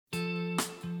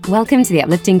Welcome to the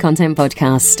Uplifting Content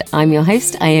Podcast. I'm your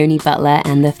host, Ione Butler,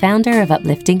 and the founder of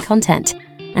Uplifting Content.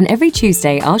 And every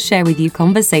Tuesday, I'll share with you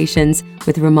conversations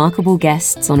with remarkable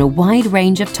guests on a wide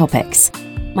range of topics.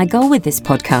 My goal with this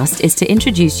podcast is to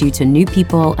introduce you to new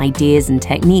people, ideas, and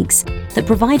techniques that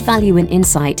provide value and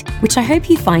insight, which I hope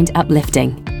you find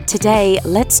uplifting. Today,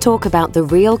 let's talk about the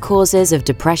real causes of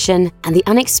depression and the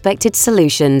unexpected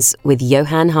solutions with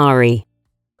Johann Hari.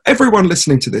 Everyone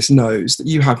listening to this knows that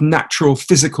you have natural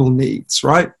physical needs,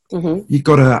 right? Mm-hmm. You've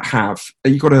got to have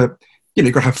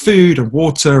food and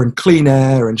water and clean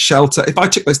air and shelter. If I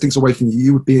took those things away from you,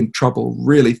 you would be in trouble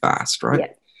really fast, right?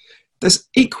 Yeah. There's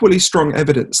equally strong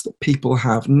evidence that people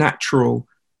have natural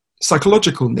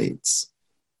psychological needs.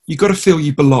 You've got to feel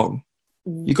you belong.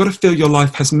 You've got to feel your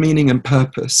life has meaning and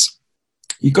purpose.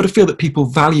 You've got to feel that people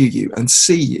value you and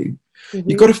see you.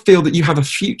 Mm-hmm. You've got to feel that you have a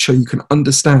future you can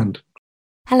understand.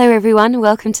 Hello everyone,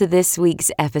 welcome to this week's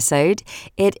episode.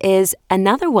 It is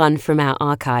another one from our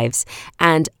archives,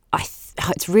 and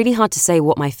it's really hard to say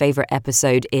what my favourite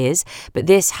episode is, but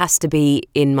this has to be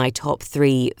in my top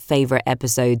 3 favourite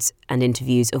episodes and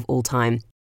interviews of all time.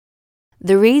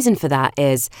 The reason for that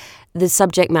is the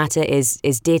subject matter is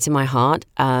dear to my heart.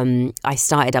 I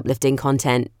started Uplifting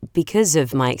Content because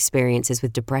of my experiences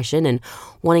with depression and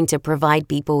wanting to provide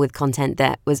people with content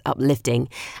that was uplifting.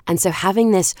 And so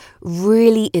having this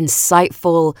really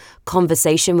insightful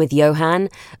conversation with Johann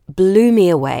blew me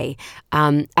away.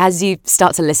 As you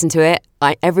start to listen to it,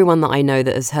 everyone that I know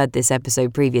that has heard this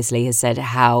episode previously has said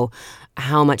how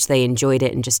much they enjoyed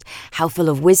it and just how full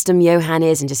of wisdom Johann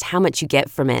is and just how much you get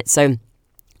from it. So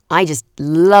I just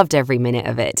loved every minute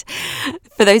of it.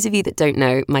 For those of you that don't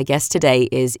know, my guest today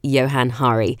is Johann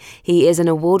Hari. He is an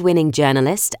award-winning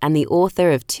journalist and the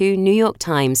author of 2 New York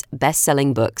Times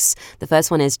best-selling books. The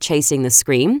first one is Chasing the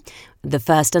Scream, The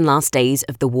First and Last Days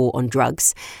of the War on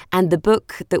Drugs, and the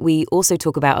book that we also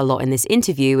talk about a lot in this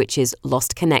interview, which is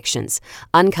Lost Connections,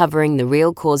 Uncovering the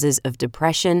Real Causes of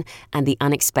Depression and the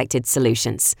Unexpected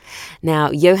Solutions. Now,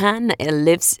 Johann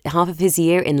lives half of his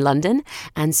year in London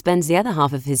and spends the other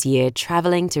half of his year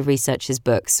traveling to research his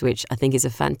books, which I think is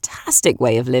a fantastic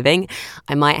way of living.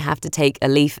 I might have to take a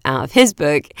leaf out of his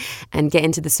book and get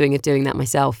into the swing of doing that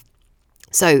myself.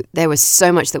 So there was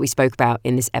so much that we spoke about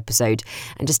in this episode.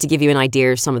 And just to give you an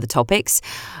idea of some of the topics,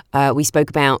 we spoke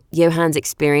about Johann's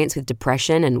experience with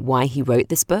depression and why he wrote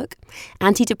this book,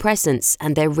 antidepressants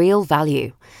and their real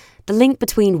value, the link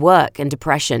between work and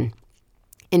depression,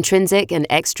 intrinsic and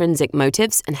extrinsic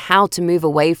motives and how to move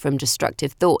away from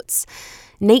destructive thoughts,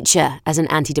 nature as an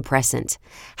antidepressant,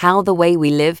 how the way we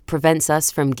live prevents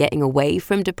us from getting away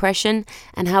from depression,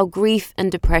 and how grief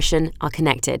and depression are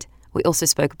connected. We also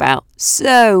spoke about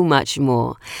so much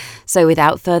more. So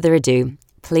without further ado,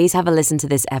 please have a listen to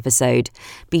this episode.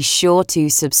 Be sure to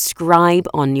subscribe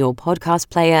on your podcast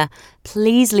player.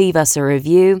 Please leave us a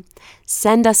review.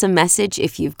 Send us a message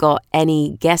if you've got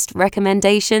any guest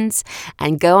recommendations.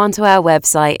 And go onto our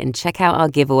website and check out our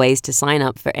giveaways to sign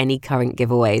up for any current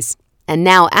giveaways. And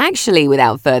now, actually,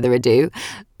 without further ado,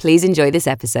 please enjoy this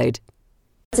episode.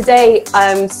 Today,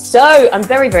 I'm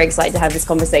very, very excited to have this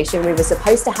conversation. We were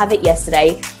supposed to have it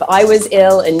yesterday, but I was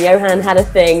ill and Johann had a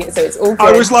thing, so it's all good.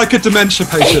 I was like a dementia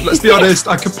patient, let's be honest.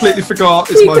 I completely forgot.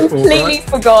 It's my fault, right? Completely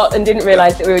forgot and didn't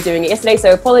realise that we were doing it yesterday,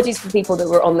 so apologies for people that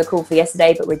were on the call for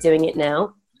yesterday, but we're doing it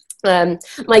now.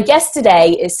 My guest today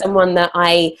is someone that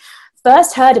I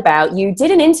first heard about. You did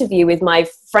an interview with my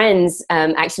friends,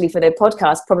 actually, for their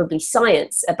podcast, Probably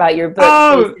Science, about your book.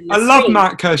 Oh, I love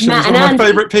Matt Kershaw. He's one of my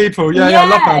favourite people. Yeah, I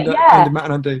love Andy, Matt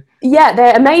and Andy. Yeah,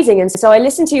 they're amazing. And so I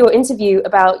listened to your interview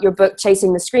about your book,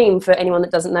 Chasing the Scream. For anyone that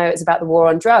doesn't know, it's about the war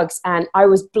on drugs. And I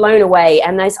was blown away.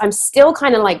 And I'm still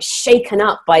kind of like shaken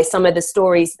up by some of the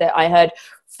stories that I heard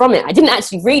from it. I didn't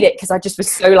actually read it because I just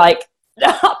was so like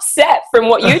upset from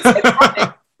what you said.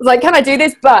 I was like, can I do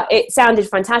this? But it sounded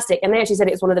fantastic. And they actually said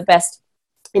it was one of the best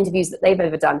interviews that they've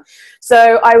ever done.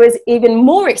 So I was even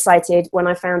more excited when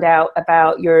I found out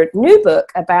about your new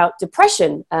book about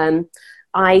depression.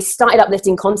 I started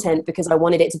Uplifting Content because I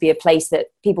wanted it to be a place that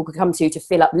people could come to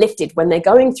feel uplifted when they're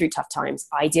going through tough times.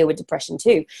 I deal with depression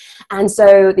too. And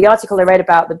so the article I read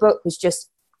about the book was just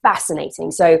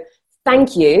fascinating. So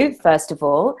thank you, first of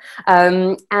all.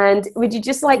 And would you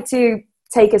just like to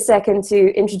take a second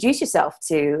to introduce yourself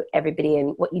to everybody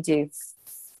and what you do?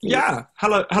 Yeah,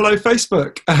 hello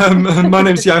Facebook. My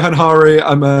name's Johann Hari.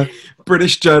 I'm a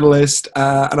British journalist,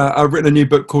 and I've written a new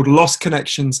book called Lost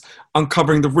Connections: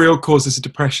 Uncovering the Real Causes of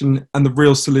Depression and the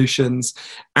Real Solutions,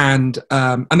 and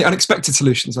the Unexpected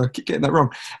Solutions. I keep getting that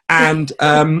wrong. And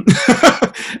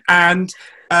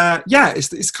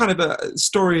it's kind of a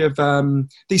story of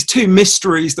these two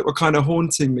mysteries that were kind of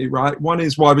haunting me, right? One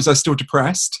is, why was I still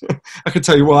depressed? I can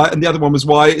tell you why. And the other one was,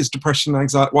 why are depression and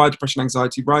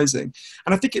anxiety rising?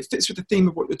 And I think it fits with the theme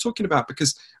of what you're talking about,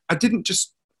 because I didn't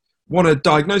just want to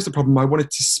diagnose the problem. I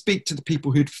wanted to speak to the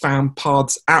people who'd found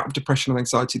paths out of depression and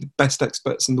anxiety, the best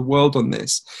experts in the world on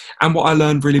this. And what I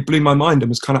learned really blew my mind and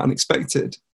was kind of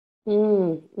unexpected.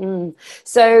 So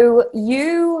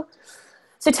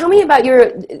tell me about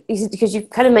because you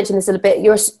kind of mentioned this a little bit,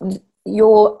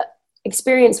 your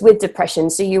experience with depression.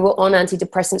 So you were on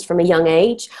antidepressants from a young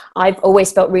age. I've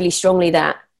always felt really strongly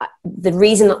that the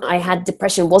reason I had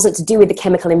depression wasn't to do with the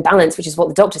chemical imbalance, which is what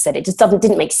the doctor said. It just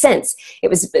didn't make sense. It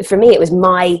was, for me, it was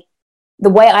the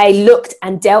way I looked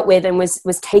and dealt with and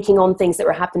was taking on things that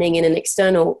were happening in an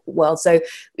external world. So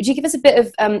would you give us a bit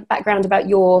of background about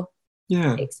your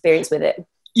experience with it?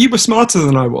 You were smarter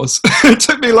than I was. It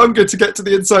took me longer to get to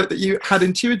the insight that you had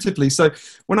intuitively. So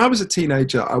when I was a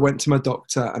teenager, I went to my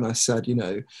doctor and I said,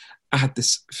 I had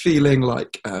this feeling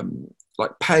like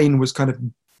pain was kind of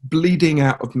bleeding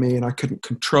out of me and I couldn't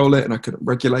control it and I couldn't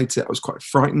regulate it. I was quite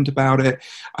frightened about it.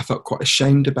 I felt quite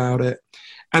ashamed about it.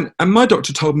 And my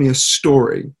doctor told me a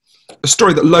story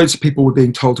that loads of people were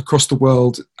being told across the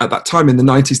world at that time in the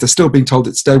 90s. They're still being told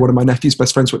it today. One of my nephew's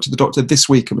best friends went to the doctor this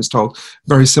week and was told a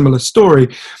very similar story.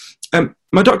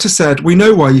 My doctor said, we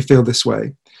know why you feel this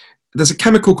way. There's a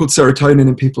chemical called serotonin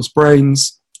in people's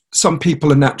brains. Some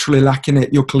people are naturally lacking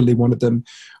it. You're clearly one of them.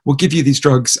 We'll give you these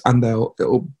drugs and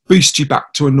it'll boost you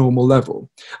back to a normal level.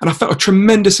 And I felt a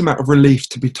tremendous amount of relief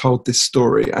to be told this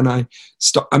story. And I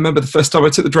remember the first time I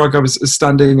took the drug, I was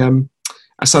standing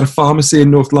outside a pharmacy in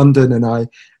North London, and I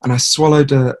swallowed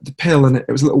the pill, and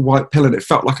it was a little white pill, and it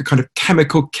felt like a kind of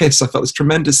chemical kiss. I felt this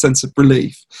tremendous sense of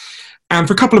relief. And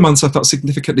for a couple of months, I felt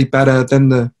significantly better. Then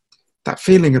that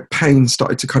feeling of pain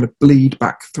started to kind of bleed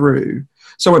back through.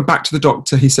 So I went back to the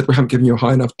doctor. He said, we haven't given you a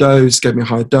high enough dose, gave me a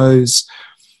higher dose.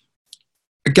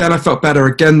 Again, I felt better.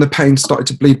 Again, the pain started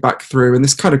to bleed back through. And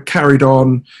this kind of carried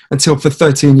on until for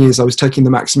 13 years, I was taking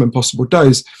the maximum possible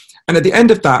dose. And at the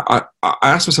end of that, I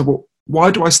asked myself, well,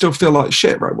 why do I still feel like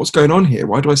shit, right? What's going on here?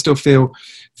 Why do I still feel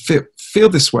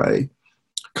this way?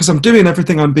 Because I'm doing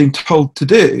everything I'm being told to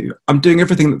do. I'm doing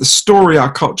everything that the story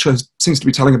our culture seems to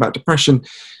be telling about depression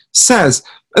says.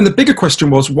 And the bigger question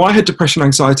was, why had depression and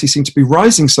anxiety seemed to be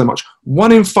rising so much?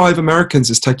 1 in 5 Americans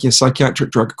is taking a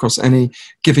psychiatric drug across any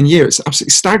given year. It's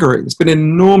absolutely staggering. There's been an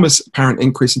enormous apparent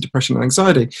increase in depression and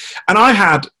anxiety. And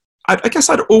I guess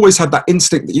I'd always had that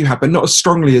instinct that you had, but not as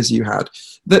strongly as you had,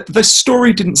 that the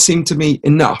story didn't seem to me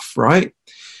enough, right?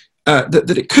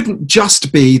 That it couldn't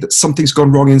just be that something's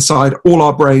gone wrong inside all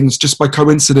our brains just by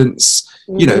coincidence,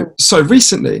 so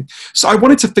recently. So I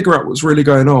wanted to figure out what was really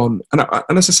going on.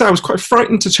 And as I say, I was quite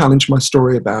frightened to challenge my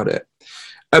story about it.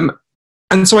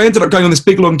 And so I ended up going on this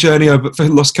big, long journey for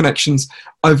Lost Connections,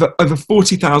 over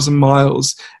 40,000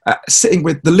 miles, sitting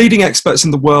with the leading experts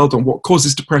in the world on what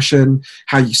causes depression,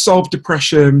 how you solve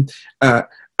depression,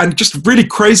 and just really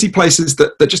crazy places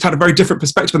that just had a very different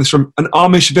perspective on this, from an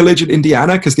Amish village in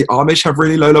Indiana, because the Amish have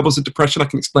really low levels of depression. I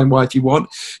can explain why if you want.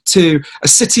 To a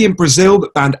city in Brazil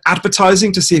that banned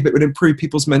advertising to see if it would improve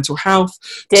people's mental health.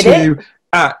 Did it?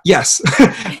 Yes,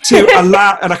 to a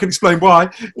lab, and I can explain why,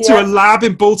 to a lab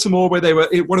in Baltimore where they were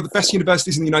one of the best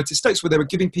universities in the United States, where they were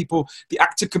giving people the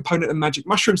active component of magic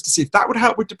mushrooms to see if that would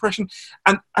help with depression.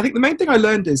 And I think the main thing I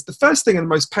learned is, the first thing and the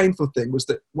most painful thing was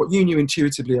that what you knew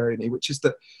intuitively, Ione, which is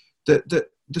that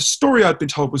the story I'd been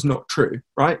told was not true,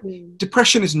 right?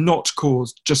 Depression is not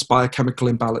caused just by a chemical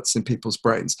imbalance in people's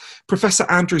brains. Professor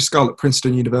Andrew Scull at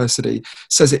Princeton University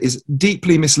says it is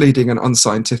deeply misleading and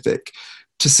unscientific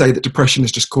to say that depression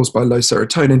is just caused by low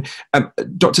serotonin.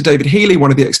 Dr. David Healy,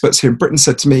 one of the experts here in Britain,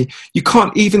 said to me, you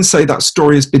can't even say that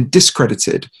story has been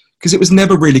discredited, because it was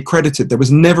never really credited. There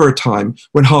was never a time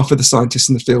when half of the scientists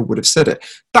in the field would have said it.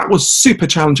 That was super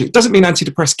challenging. It doesn't mean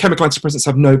chemical antidepressants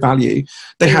have no value.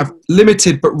 They have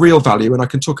limited but real value, and I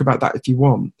can talk about that if you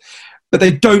want. But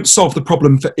they don't solve the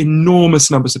problem for enormous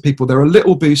numbers of people. They're a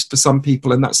little boost for some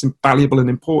people, and that's valuable and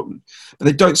important. But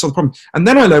they don't solve the problem. And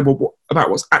then I learned about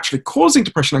what's actually causing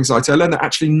depression and anxiety. I learned that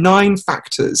actually 9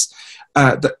 factors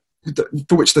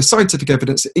for which the scientific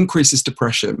evidence increases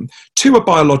depression. 2 are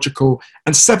biological,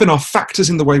 and 7 are factors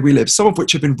in the way we live, some of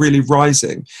which have been really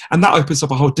rising. And that opens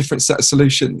up a whole different set of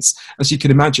solutions, as you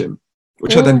can imagine,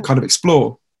 which I then kind of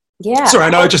explore. Yeah. Sorry, I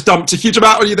know I just dumped a huge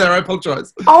amount on you there. I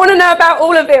apologise. I want to know about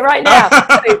all of it right now.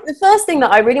 So the first thing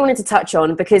that I really wanted to touch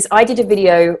on, because I did a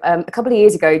video a couple of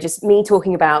years ago, just me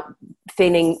talking about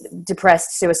feeling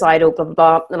depressed, suicidal, blah, blah,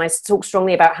 blah. And I talked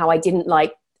strongly about how I didn't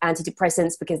like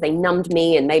antidepressants because they numbed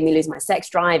me and made me lose my sex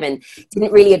drive and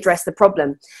didn't really address the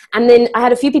problem. And then I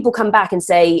had a few people come back and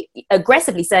say,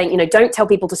 aggressively saying, don't tell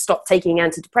people to stop taking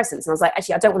antidepressants. And I was like,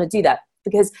 actually, I don't want to do that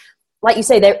because, like you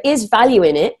say, there is value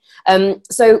in it.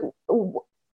 So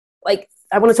like,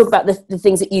 I want to talk about the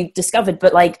things that you discovered,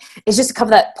 but like, it's just to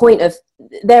cover that point of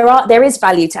there is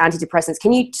value to antidepressants.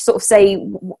 Can you sort of say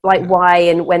like why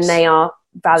and when they are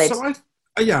valid? So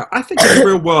I think in the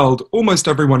real world, almost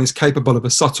everyone is capable of a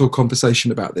subtle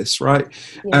conversation about this, right?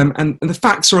 Yeah. And the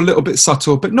facts are a little bit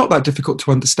subtle, but not that difficult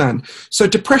to understand. So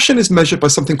depression is measured by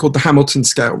something called the Hamilton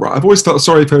scale, right? I've always felt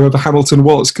sorry for whoever Hamilton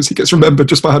was because he gets remembered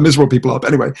just by how miserable people are.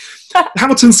 But anyway, the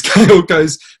Hamilton scale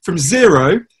goes from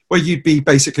 0, where you'd be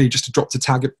basically just a drop to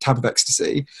tab of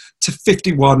ecstasy, to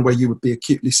 51, where you would be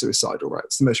acutely suicidal, right?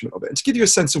 It's the measurement of it. And to give you a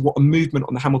sense of what a movement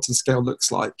on the Hamilton scale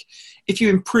looks like, if you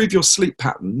improve your sleep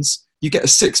patterns, you get a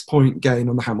 6-point gain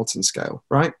on the Hamilton scale,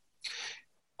 right?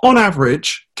 On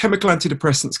average, chemical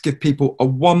antidepressants give people a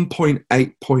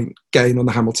 1.8-point gain on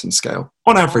the Hamilton scale.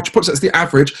 On average, perhaps that's the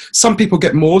average. Some people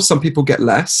get more, some people get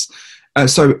less.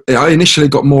 So I initially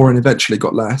got more and eventually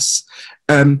got less.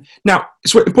 Now,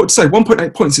 it's important to say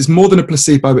 1.8 points is more than a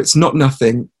placebo. It's not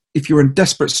nothing. If you're in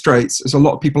desperate straits, as a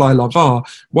lot of people I love are,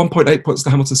 1.8 points on the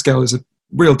Hamilton scale is a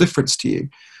real difference to you.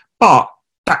 But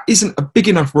that isn't a big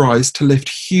enough rise to lift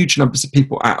huge numbers of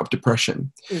people out of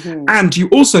depression. Mm-hmm. And And you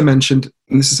also mentioned,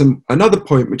 and this is another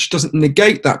point which doesn't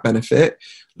negate that benefit,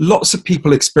 lots of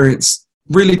people experience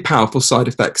really powerful side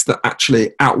effects that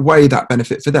actually outweigh that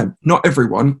benefit for them. Not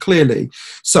everyone, clearly.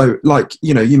 So like,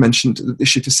 you mentioned the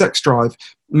issue for sex drive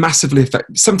massively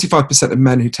affect 75% of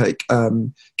men who take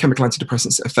chemical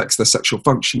antidepressants. It affects their sexual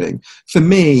functioning. For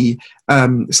me,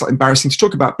 it's like embarrassing to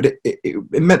talk about, but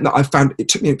it meant that I found it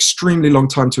took me an extremely long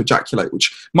time to ejaculate,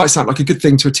 which might sound like a good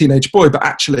thing to a teenage boy, but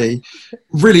actually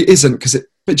really isn't, because it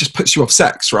just puts you off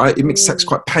sex, right? It makes sex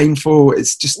quite painful.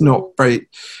 It's just not very...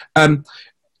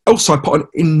 Also, I put on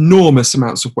enormous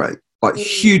amounts of weight, like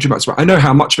huge amounts of weight. I know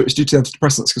how much of it was due to the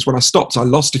antidepressants because when I stopped, I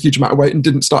lost a huge amount of weight and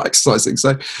didn't start exercising.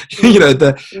 So,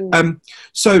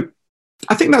 so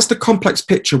I think that's the complex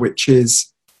picture, which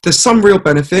is there's some real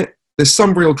benefit, there's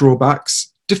some real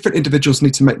drawbacks. Different individuals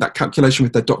need to make that calculation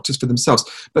with their doctors for themselves.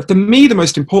 But for me, the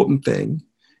most important thing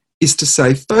is to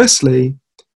say, firstly,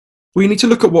 we need to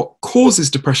look at what causes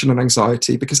depression and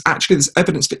anxiety, because actually there's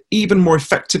evidence for even more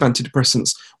effective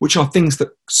antidepressants, which are things that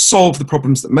solve the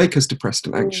problems that make us depressed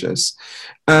and anxious.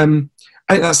 I think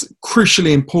that's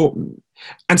crucially important.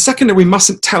 And secondly, we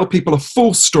mustn't tell people a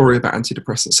false story about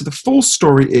antidepressants. So the false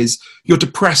story is you're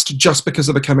depressed just because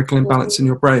of a chemical imbalance in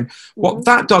your brain. What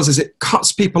that does is it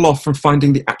cuts people off from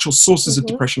finding the actual sources of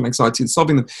depression and anxiety and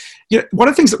solving them. One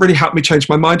of the things that really helped me change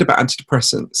my mind about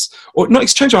antidepressants, or not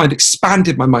change my mind,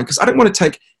 expanded my mind, because I don't want to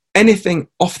take anything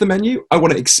off the menu. I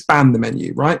want to expand the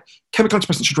menu, right? Chemical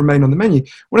antidepressants should remain on the menu.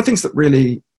 One of the things that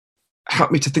really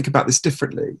helped me to think about this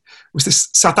differently was this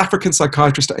South African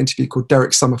psychiatrist I interviewed called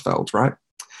Derek Sommerfeld, right?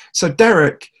 So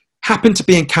Derek happened to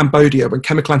be in Cambodia when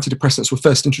chemical antidepressants were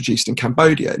first introduced in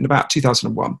Cambodia in about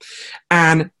 2001.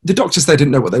 And the doctors there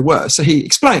didn't know what they were. So he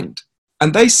explained.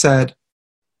 And they said,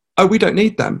 oh, we don't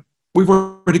need them. We've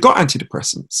already got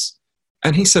antidepressants.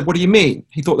 And he said, what do you mean?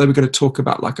 He thought they were going to talk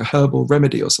about like a herbal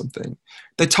remedy or something.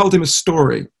 They told him a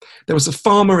story. There was a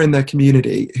farmer in their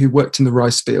community who worked in the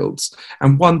rice fields.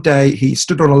 And one day he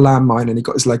stood on a landmine and he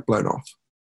got his leg blown off.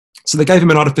 So they gave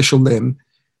him an artificial limb.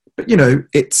 But,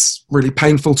 it's really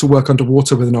painful to work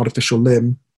underwater with an artificial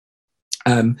limb.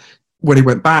 When he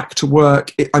went back to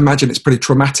work, I imagine it's pretty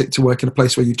traumatic to work in a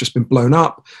place where you've just been blown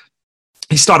up.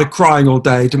 He started crying all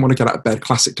day, didn't want to get out of bed,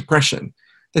 classic depression.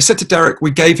 They said to Derek,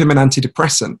 we gave him an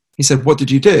antidepressant. He said, what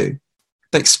did you do?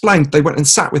 They explained, they went and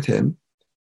sat with him.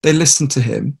 They listened to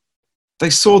him. They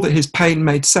saw that his pain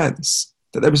made sense,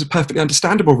 that there was a perfectly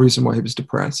understandable reason why he was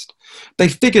depressed. They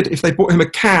figured if they bought him a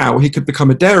cow, he could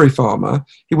become a dairy farmer.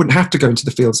 He wouldn't have to go into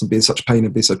the fields and be in such pain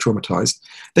and be so traumatized.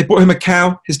 They bought him a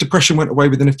cow. His depression went away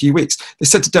within a few weeks. They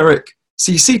said to Derek,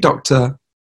 so you see, doctor,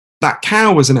 that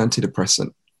cow was an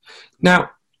antidepressant. Now,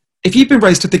 if you've been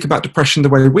raised to think about depression the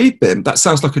way we've been, that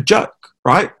sounds like a joke,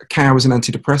 right? A cow is an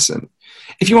antidepressant.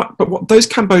 But what those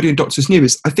Cambodian doctors knew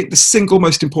is, I think the single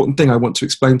most important thing I want to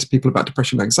explain to people about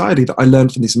depression and anxiety that I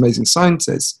learned from these amazing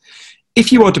scientists,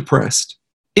 if you are depressed,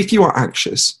 if you are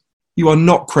anxious, you are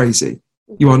not crazy.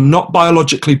 You are not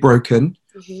biologically broken.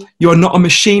 You are not a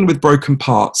machine with broken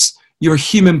parts. You're a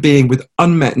human being with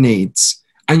unmet needs,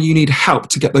 and you need help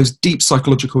to get those deep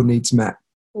psychological needs met.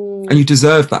 And you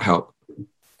deserve that help.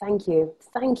 Thank you.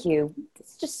 Thank you.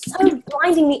 It's just so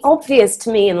blindingly obvious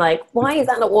to me. And like, why is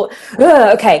that not what?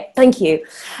 Okay, thank you.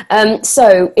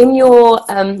 So in your,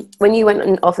 when you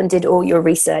went off and did all your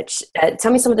research,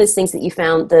 tell me some of those things that you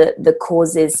found, the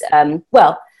causes,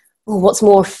 what's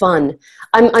more fun?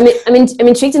 I'm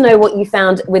intrigued to know what you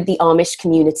found with the Amish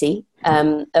community,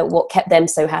 what kept them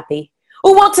so happy.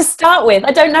 Or what to start with?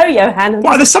 I don't know, Johann.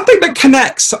 Well, there's something that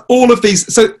connects all of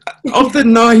these. So, of the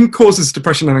 9 causes of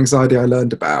depression and anxiety I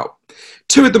learned about,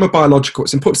 2 of them are biological.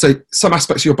 It's important to say some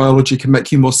aspects of your biology can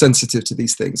make you more sensitive to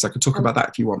these things. I can talk about that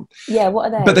if you want. Yeah,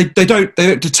 what are they? But they don't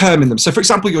determine them. So, for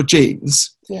example, your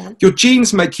genes. Yeah. Your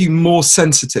genes make you more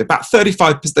sensitive. About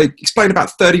 35%. They explain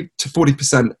about 30 to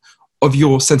 40% of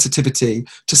your sensitivity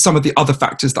to some of the other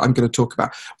factors that I'm going to talk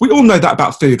about. We all know that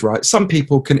about food, right? Some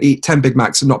people can eat 10 Big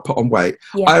Macs and not put on weight.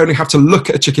 Yeah. I only have to look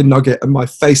at a chicken nugget and my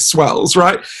face swells,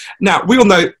 right? Now, we all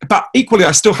know, but equally,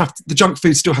 the junk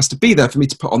food still has to be there for me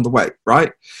to put on the weight,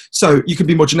 right? So you can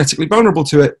be more genetically vulnerable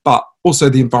to it, but also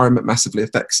the environment massively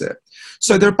affects it.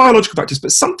 So there are biological factors,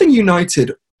 but something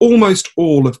united almost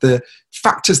all of the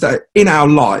factors that are in our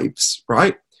lives,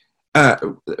 right?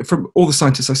 From all the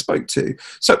scientists I spoke to.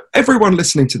 So everyone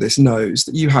listening to this knows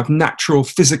that you have natural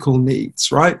physical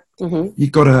needs, right? Mm-hmm.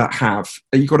 You've got to have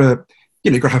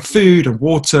food and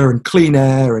water and clean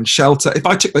air and shelter. If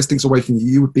I took those things away from you,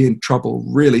 you would be in trouble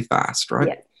really fast, right?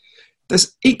 Yeah.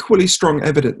 There's equally strong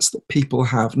evidence that people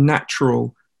have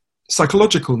natural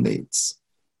psychological needs.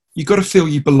 You've got to feel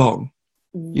you belong.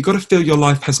 Mm-hmm. You've got to feel your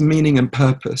life has meaning and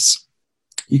purpose.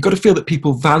 You've got to feel that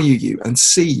people value you and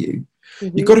see you.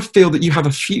 Mm-hmm. You've got to feel that you have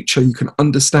a future you can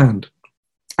understand.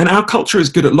 And our culture is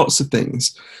good at lots of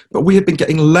things, but we have been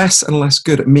getting less and less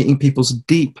good at meeting people's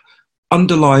deep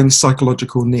underlying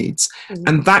psychological needs. Mm-hmm.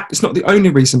 And that is not the only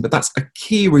reason, but that's a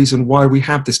key reason why we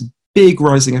have this big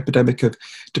rising epidemic of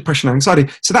depression and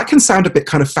anxiety. So that can sound a bit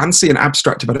kind of fancy and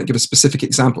abstract if I don't give a specific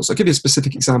example. So I'll give you a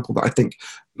specific example that I think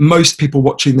most people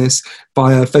watching this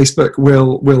via Facebook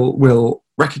will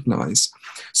recognize.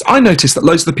 So I noticed that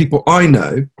loads of the people I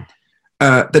know,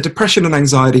 their depression and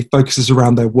anxiety focuses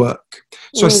around their work.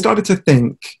 So I started to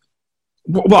think,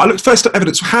 well, I looked first at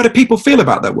evidence. How do people feel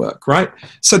about their work, right?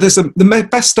 So the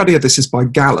best study of this is by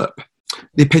Gallup,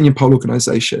 the opinion poll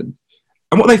organization.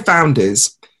 And what they found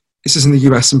is, this is in the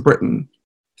US and Britain,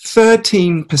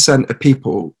 13% of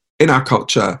people in our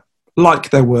culture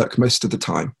like their work most of the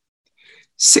time.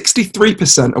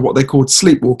 63% are what they called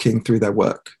sleepwalking through their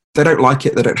work. They don't like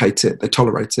it, they don't hate it, they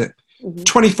tolerate it.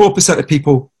 24% of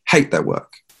people hate their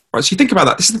work. Right, so you think about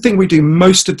that. This is the thing we do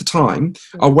most of the time,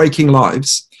 our waking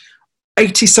lives.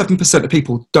 87% of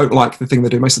people don't like the thing they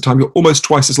do most of the time. You're almost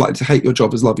twice as likely to hate your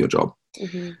job as love your job.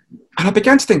 Mm-hmm. And I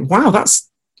began to think, wow,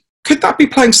 could that be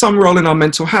playing some role in our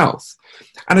mental health?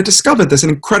 And I discovered there's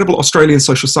an incredible Australian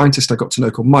social scientist I got to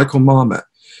know called Michael Marmot,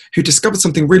 who discovered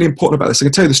something really important about this. I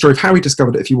can tell you the story of how he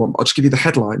discovered it if you want. I'll just give you the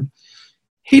headline.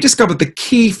 He discovered the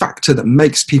key factor that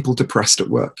makes people depressed at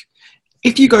work.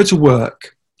 If you go to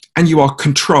work and you are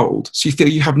controlled, so you feel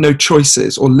you have no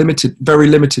choices or very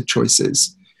limited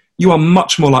choices, you are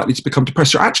much more likely to become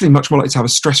depressed. You're actually much more likely to have a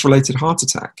stress-related heart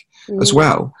attack as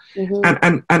well.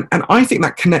 Mm-hmm. And I think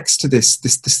that connects to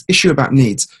this issue about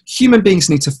needs. Human beings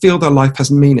need to feel their life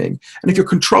has meaning. And if you're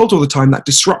controlled all the time, that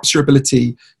disrupts your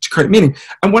ability to create meaning.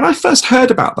 And when I first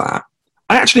heard about that,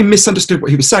 I actually misunderstood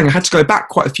what he was saying. I had to go back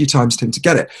quite a few times to him to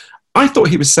get it. I thought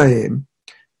he was saying,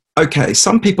 okay,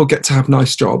 some people get to have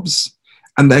nice jobs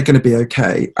and they're going to be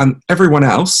okay, and everyone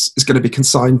else is going to be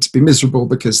consigned to be miserable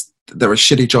because there are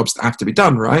shitty jobs that have to be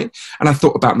done, right? And I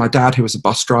thought about my dad, who was a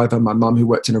bus driver, my mum, who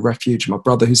worked in a refuge, my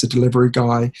brother, who's a delivery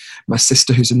guy, my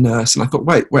sister, who's a nurse. And I thought,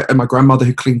 wait, and my grandmother,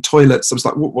 who cleaned toilets. I was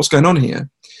like, what's going on here?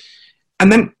 And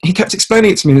then he kept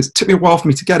explaining it to me, and it took me a while for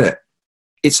me to get it.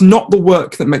 It's not the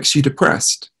work that makes you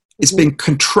depressed. It's being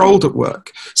controlled at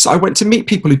work. So I went to meet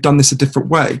people who'd done this a different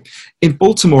way. In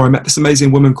Baltimore, I met this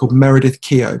amazing woman called Meredith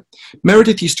Keogh.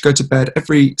 Meredith used to go to bed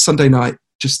every Sunday night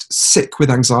just sick with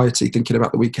anxiety, thinking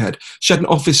about the week ahead. She had an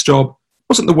office job.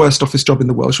 Wasn't the worst office job in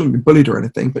the world. She wasn't being bullied or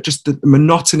anything, but just the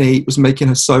monotony was making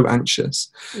her so anxious.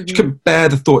 Mm-hmm. She couldn't bear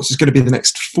the thoughts it was going to be the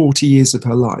next 40 years of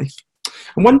her life.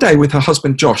 And one day with her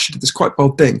husband, Josh, she did this quite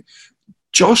bold thing.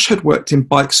 Josh had worked in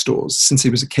bike stores since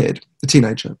he was a kid, a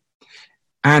teenager.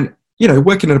 And, you know,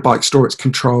 working in a bike store, it's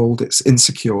controlled, it's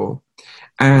insecure.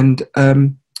 And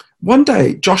one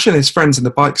day, Josh and his friends in the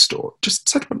bike store just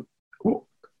said,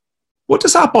 what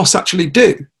does our boss actually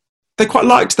do? They quite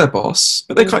liked their boss,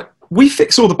 but we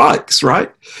fix all the bikes,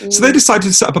 right? Mm. So they decided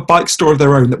to set up a bike store of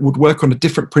their own that would work on a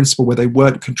different principle where they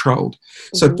weren't controlled.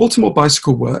 Mm-hmm. So Baltimore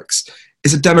Bicycle Works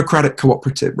is a democratic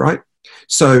cooperative, right?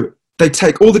 So they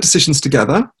take all the decisions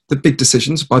together, the big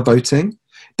decisions, by voting.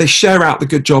 They share out the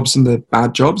good jobs and the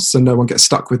bad jobs, so no one gets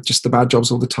stuck with just the bad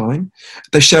jobs all the time.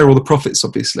 They share all the profits,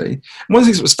 obviously. And one of the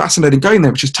things that was fascinating going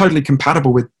there, which is totally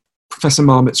compatible with Professor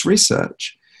Marmot's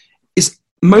research, is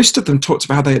most of them talked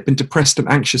about how they had been depressed and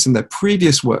anxious in their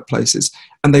previous workplaces,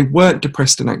 and they weren't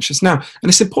depressed and anxious now. And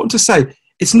it's important to say,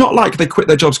 it's not like they quit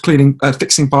their jobs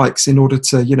fixing bikes in order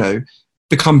to,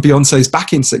 become Beyonce's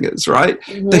backing singers, right?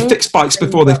 They fixed bikes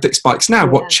before they fixed bikes now.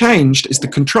 What changed is the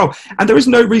control. And there is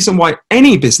no reason why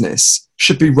any business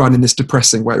should be run in this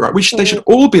depressing way, right? They should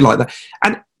all be like that.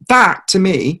 And that, to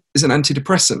me, is an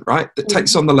antidepressant, right? That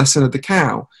takes on the lesson of the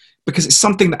cow, because it's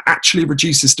something that actually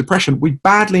reduces depression. We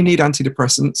badly need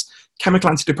antidepressants. Chemical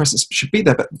antidepressants should be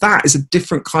there, but that is a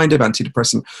different kind of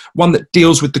antidepressant, one that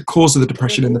deals with the cause of the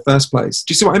depression in the first place.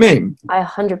 Do you see what I mean? I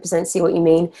 100% see what you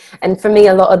mean. And for me,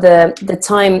 a lot of the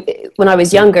time when I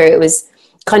was younger, it was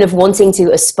kind of wanting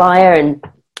to aspire and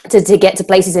to get to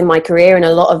places in my career, and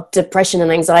a lot of depression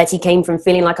and anxiety came from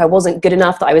feeling like I wasn't good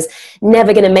enough, that I was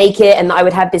never going to make it, and that I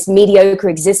would have this mediocre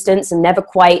existence and never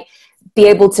quite be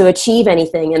able to achieve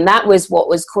anything. And that was what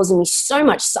was causing me so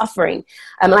much suffering.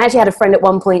 I actually had a friend at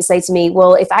one point say to me,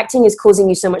 well, if acting is causing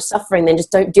you so much suffering, then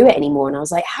just don't do it anymore. And I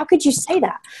was like, how could you say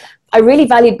that? I really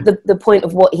valued the point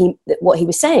of what he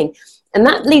was saying. And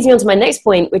that leads me on to my next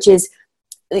point, which is,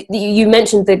 you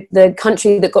mentioned the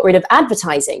country that got rid of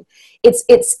advertising.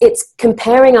 It's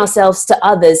comparing ourselves to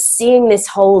others, seeing this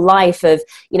whole life of,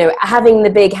 having the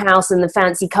big house and the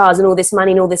fancy cars and all this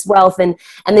money and all this wealth. And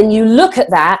then you look at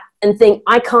that and think,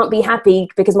 I can't be happy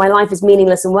because my life is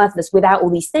meaningless and worthless without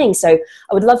all these things. So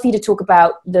I would love for you to talk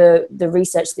about the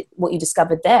research, what you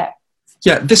discovered there.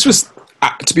 Yeah, this was,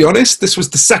 to be honest, this was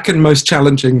the second most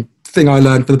challenging thing I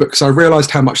learned for the book, because I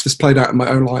realized how much this played out in my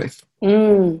own life.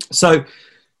 So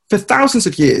for thousands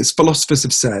of years, philosophers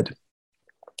have said,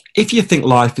 if you think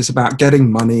life is about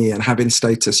getting money and having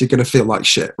status, you're going to feel like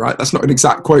shit, right? That's not an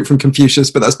exact quote from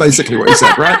Confucius, but that's basically what he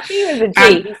said, right? He was a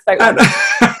G. He's so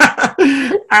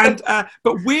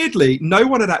but weirdly, no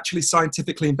one had actually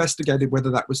scientifically investigated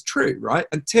whether that was true, right?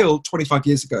 Until 25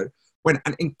 years ago, when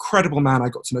an incredible man I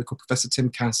got to know called Professor Tim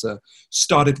Kasser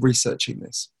started researching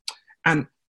this. And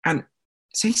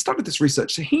so he started this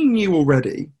research. So he knew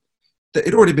already that it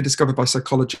had already been discovered by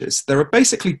psychologists. There are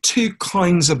basically two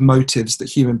kinds of motives that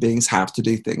human beings have to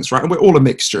do things, right? And we're all a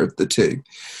mixture of the two.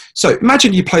 So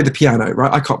imagine you play the piano,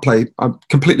 right? I can't play, I'm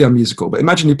completely unmusical, but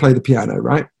imagine you play the piano,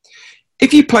 right?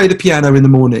 If you play the piano in the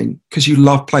morning because you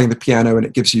love playing the piano and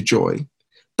it gives you joy,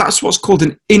 that's what's called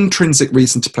an intrinsic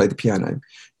reason to play the piano.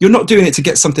 You're not doing it to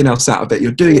get something else out of it.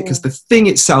 You're doing it because the thing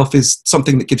itself is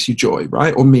something that gives you joy,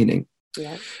 right? Or meaning.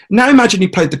 Yeah. Now imagine you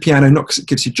played the piano not because it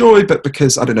gives you joy, but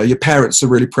because, I don't know, your parents are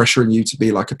really pressuring you to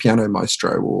be like a piano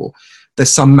maestro, or there's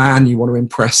some man you want to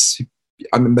impress,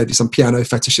 I mean, maybe some piano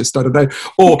fetishist, I don't know.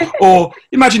 Or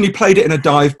imagine you played it in a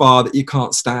dive bar that you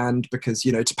can't stand because,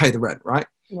 to pay the rent, right?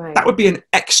 Right. That would be an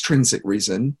extrinsic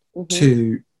reason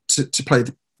to play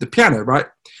the piano, right?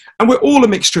 And we're all a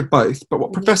mixture of both. But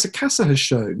what Professor Kasser has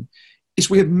shown is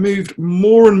we have moved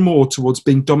more and more towards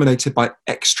being dominated by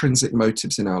extrinsic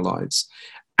motives in our lives.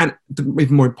 And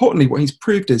even more importantly, what he's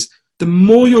proved is the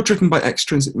more you're driven by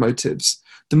extrinsic motives,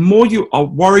 the more you are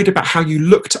worried about how you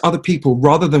look to other people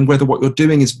rather than whether what you're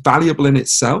doing is valuable in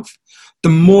itself, the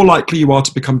more likely you are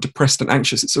to become depressed and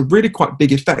anxious. It's a really quite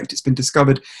big effect. It's been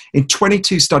discovered in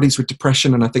 22 studies with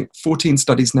depression and I think 14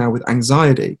 studies now with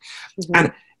anxiety.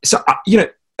 And so,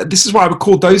 this is why I would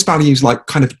call those values like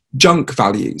kind of junk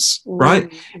values,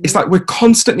 right? It's like we're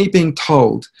constantly being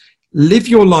told, live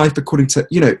your life according to,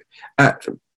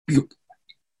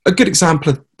 a good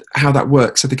example of how that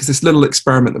works, I think, is this little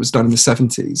experiment that was done in the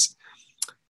 70s.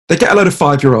 They get a load of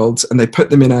 5-year-olds and they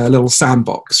put them in a little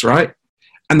sandbox, right?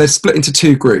 And they're split into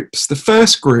two groups. The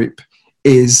first group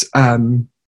is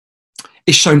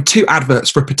shown 2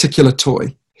 adverts for a particular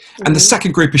toy. And the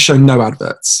second group is shown no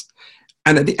adverts.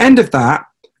 And at the end of that,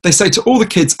 they say to all the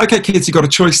kids, okay, kids, you've got a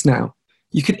choice now.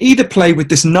 You can either play with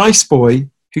this nice boy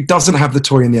who doesn't have the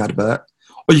toy in the advert,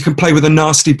 or you can play with a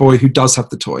nasty boy who does have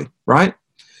the toy, right?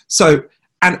 So,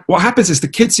 and what happens is the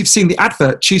kids who've seen the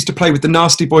advert choose to play with the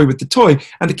nasty boy with the toy,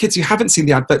 and the kids who haven't seen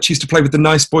the advert choose to play with the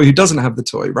nice boy who doesn't have the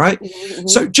toy, right?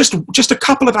 So just a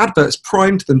couple of adverts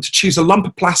primed them to choose a lump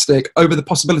of plastic over the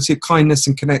possibility of kindness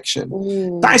and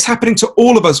connection. That is happening to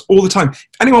all of us all the time. If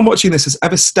anyone watching this has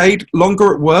ever stayed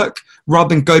longer at work rather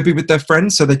than go be with their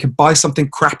friends so they can buy something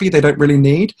crappy they don't really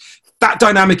need, that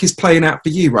dynamic is playing out for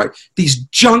you, right? These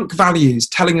junk values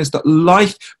telling us that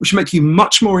life, which make you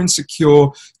much more insecure,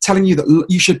 telling you that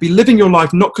you should be living your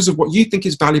life not because of what you think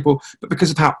is valuable, but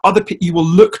because of how you will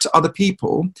look to other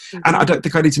people. And I don't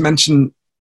think I need to mention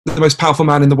the most powerful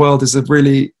man in the world is a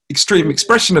really extreme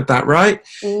expression of that, right?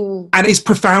 And is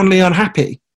profoundly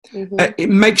unhappy. It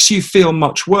makes you feel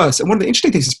much worse. And one of the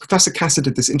interesting things is Professor Kasser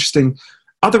did this interesting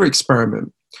other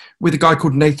experiment with a guy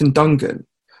called Nathan Dungan,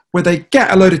 where they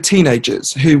get a load of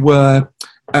teenagers who were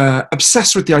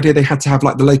obsessed with the idea they had to have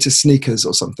like the latest sneakers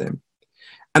or something.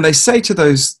 And they say to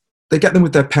those, they get them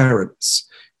with their parents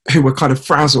who were kind of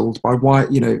frazzled by why,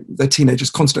 you know, their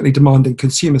teenagers constantly demanding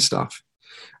consumer stuff.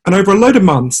 And over a load of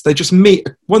months, they just meet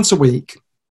once a week.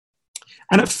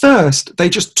 And at first, they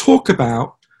just talk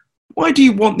about, why do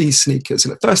you want these sneakers?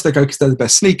 And at first they go, because they're the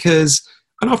best sneakers.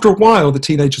 And after a while, the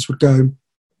teenagers would go,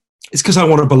 it's because I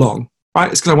want to belong,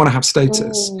 right? It's because I want to have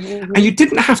status. And you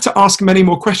didn't have to ask many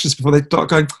more questions before they start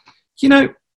going, you know,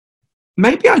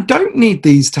 maybe I don't need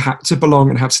these to belong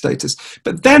and have status.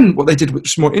 But then what they did,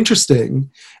 which was more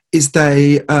interesting, is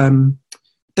they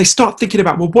start thinking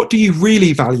about, well, what do you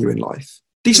really value in life?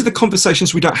 These are the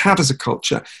conversations we don't have as a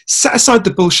culture. Set aside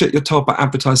the bullshit you're told by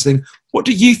advertising. What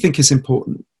do you think is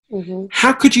important?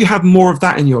 How could you have more of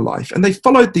that in your life? And they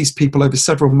followed these people over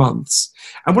several months.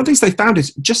 And one of the things they found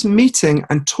is just meeting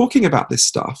and talking about this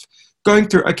stuff, going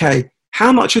through, okay,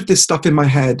 how much of this stuff in my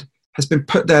head has been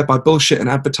put there by bullshit and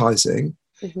advertising?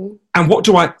 And what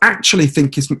do I actually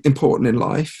think is important in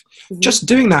life? Just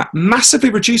doing that massively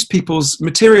reduced people's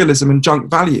materialism and junk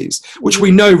values, which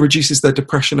we know reduces their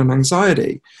depression and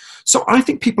anxiety. So I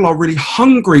think people are really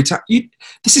hungry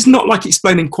this is not like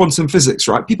explaining quantum physics,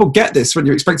 right? People get this when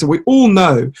you expect it. We all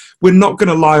know we're not going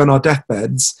to lie on our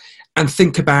deathbeds and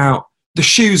think about the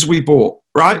shoes we bought,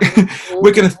 right?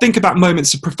 We're going to think about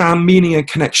moments of profound meaning and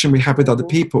connection we have with other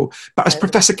people. But as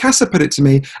Professor Kasser put it to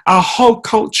me, our whole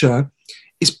culture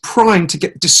is primed to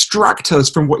distract us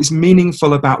from what is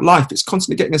meaningful about life. It's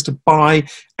constantly getting us to buy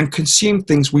and consume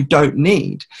things we don't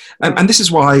need. And this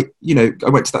is why, you know, I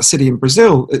went to that city in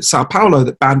Brazil, Sao Paulo,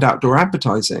 that banned outdoor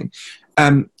advertising.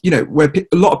 You know, where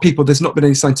a lot of people, there's not been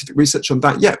any scientific research on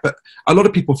that yet, but a lot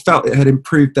of people felt it had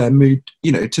improved their mood,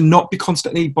 you know, to not be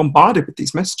constantly bombarded with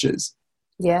these messages.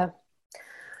 Yeah.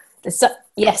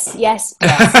 Yes.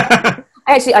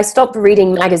 Actually, I stopped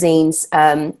reading magazines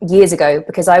years ago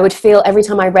because I would feel every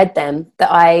time I read them that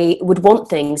I would want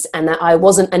things and that I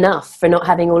wasn't enough for not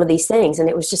having all of these things. And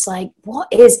it was just like,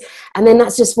 and then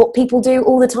that's just what people do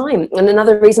all the time. And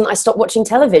another reason I stopped watching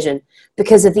television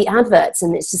because of the adverts.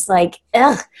 And it's just like,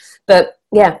 ugh. But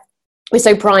yeah, we're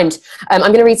so primed. I'm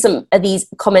going to read some of these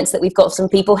comments that we've got from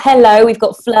people. Hello, we've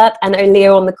got Flurp and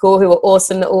O'Lear on the call who are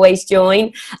awesome that always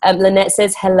join. Lynette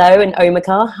says hello, and Omar,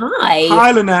 hi.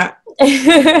 Hi, Lynette.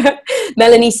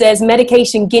 Melanie says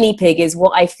medication guinea pig is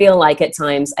what I feel like at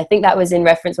times. I think that was in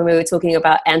reference when we were talking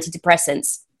about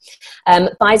antidepressants.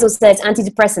 Faisal says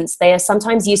antidepressants, they are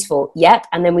sometimes useful. Yep.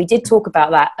 And then we did talk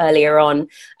about that earlier on.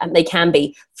 They can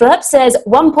be. Flurp says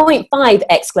 1.5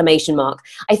 exclamation mark.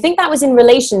 I think that was in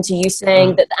relation to you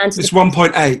saying that the antidepressants. It's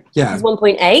 1.8. Yeah. It's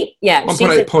 1.8. Yeah.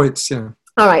 1.8 points. Yeah.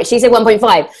 All right, she said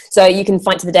 1.5, so you can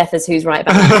fight to the death as who's right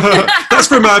about that. That's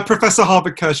from Professor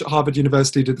Harvard Kirsch at Harvard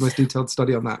University, did the most detailed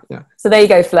study on that, yeah. So there you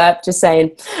go, Flurp, just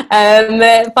saying.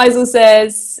 Faisal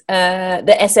says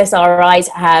the SSRIs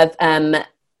have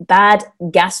bad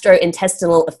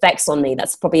gastrointestinal effects on me.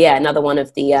 That's probably another one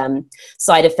of the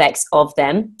side effects of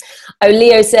them.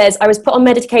 Leo says, I was put on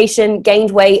medication,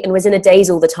 gained weight, and was in a daze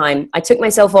all the time. I took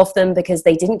myself off them because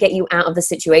they didn't get you out of the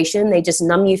situation. They just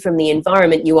numb you from the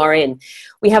environment you are in.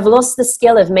 We have lost the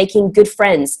skill of making good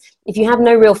friends. If you have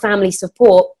no real family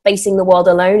support, facing the world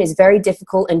alone is very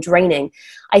difficult and draining.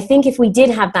 I think if we did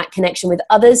have that connection with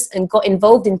others and got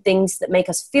involved in things that make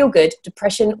us feel good,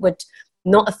 depression would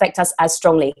not affect us as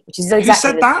strongly, which is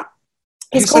exactly.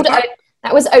 Who said that?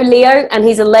 That was O'Leo, and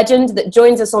he's a legend that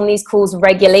joins us on these calls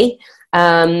regularly.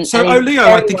 So O'Leo,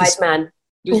 I think,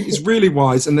 is really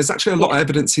wise, and there's actually a lot of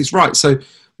evidence he's right. So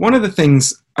one of the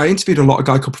things, I interviewed a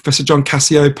guy called Professor John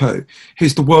Cassiopo,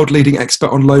 who's the world-leading expert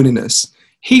on loneliness.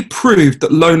 He proved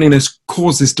that loneliness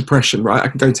causes depression, right? I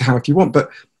can go into how if you want,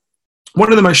 but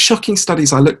one of the most shocking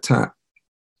studies I looked at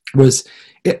was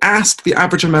it asked the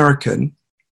average American,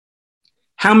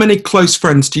 how many close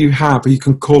friends do you have who you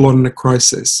can call on in a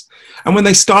crisis? And when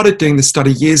they started doing this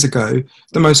study years ago,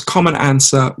 the most common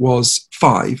answer was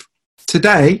 5.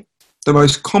 Today, the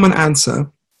most common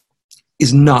answer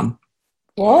is none.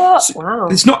 What? So wow.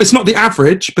 It's not the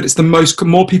average, but it's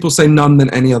more people say none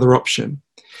than any other option.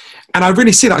 And I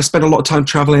really see that. I spend a lot of time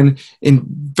traveling in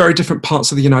very different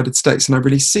parts of the United States, and I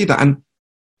really see that. And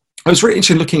I was really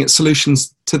interested in looking at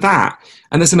solutions to that.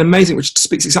 And there's an amazing, which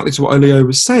speaks exactly to what Olio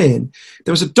was saying.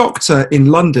 There was a doctor in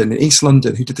London, in East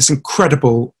London, who did this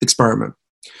incredible experiment.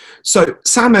 So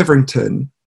Sam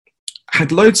Everington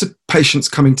had loads of patients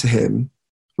coming to him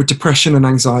with depression and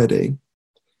anxiety.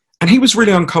 And he was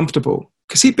really uncomfortable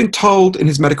because he'd been told in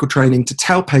his medical training to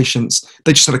tell patients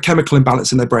they just had a chemical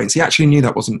imbalance in their brains. He actually knew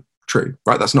that wasn't true,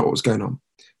 right? That's not what was going on.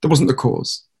 That wasn't the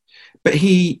cause. But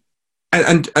he,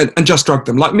 and just drugged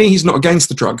them. Like me, he's not against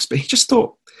the drugs, but he just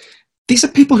thought, these are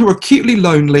people who are acutely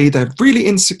lonely. They're really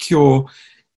insecure.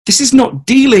 This is not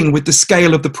dealing with the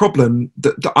scale of the problem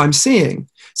that I'm seeing.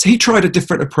 So he tried a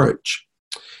different approach.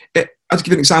 I'll give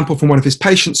you an example from one of his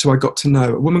patients who I got to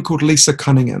know, a woman called Lisa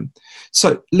Cunningham.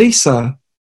 So Lisa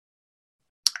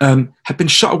had been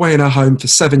shut away in her home for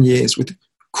 7 years with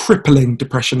crippling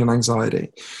depression and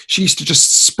anxiety. She used to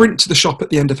just sprint to the shop at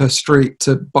the end of her street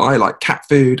to buy like cat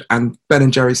food and Ben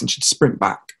and Jerry's, and she'd sprint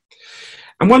back.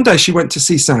 And one day she went to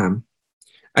see Sam,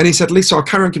 and he said, Lisa, I'll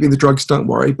carry on giving you the drugs, don't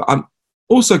worry, but I'm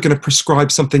also going to prescribe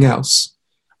something else.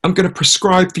 I'm going to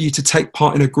prescribe for you to take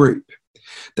part in a group.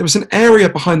 There was an area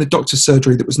behind the doctor's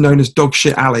surgery that was known as Dog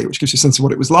Shit Alley, which gives you a sense of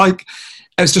what it was like.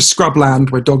 It was just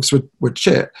scrubland where dogs would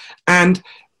shit. And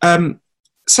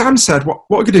Sam said, what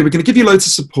we're going to do, we're going to give you loads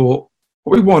of support.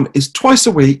 What we want is twice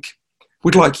a week,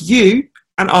 we'd like you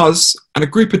and us and a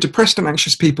group of depressed and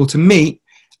anxious people to meet,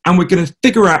 and we're going to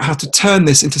figure out how to turn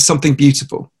this into something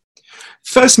beautiful.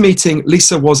 First meeting,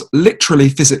 Lisa was literally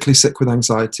physically sick with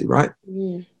anxiety, right?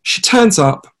 Mm. She turns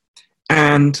up,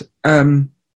 and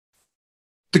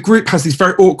the group has these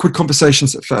very awkward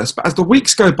conversations at first, but as the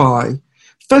weeks go by,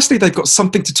 firstly, they've got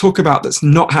something to talk about that's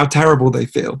not how terrible they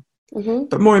feel. Mm-hmm.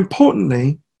 But more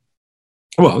importantly,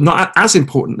 well, not as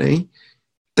importantly,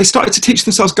 they started to teach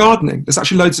themselves gardening. There's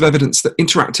actually loads of evidence that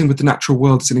interacting with the natural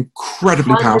world is an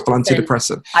incredibly 100%. Powerful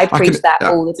antidepressant. I preach that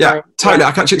all the time. Yeah, totally. Yeah.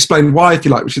 I can actually explain why, if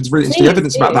you like, which is really interesting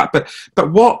evidence about that.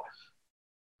 But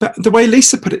the way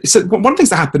Lisa put it, so one of the things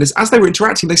that happened is as they were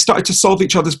interacting, they started to solve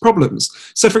each other's problems.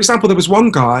 So, for example, there was one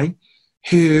guy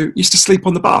who used to sleep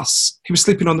on the bus. He was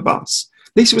sleeping on the bus.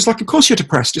 Lisa was like, of course you're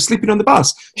depressed, you're sleeping on the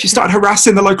bus. She started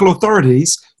harassing the local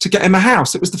authorities to get him a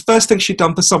house. It was the first thing she'd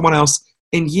done for someone else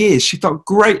in years. She felt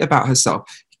great about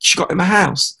herself. She got him a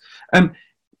house. And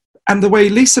the way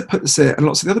Lisa puts it, and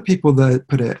lots of the other people there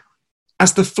put it,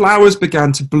 as the flowers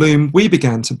began to bloom, we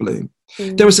began to bloom.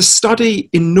 Mm. There was a study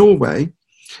in Norway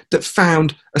that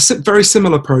found a very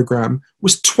similar program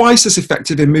was twice as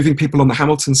effective in moving people on the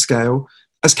Hamilton scale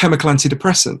as chemical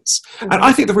antidepressants. Mm-hmm. And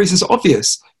I think the reasons are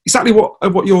obvious. Exactly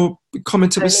what your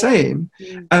commenter was saying.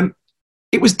 Mm.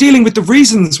 It was dealing with the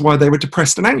reasons why they were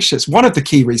depressed and anxious. One of the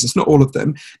key reasons, not all of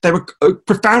them, they were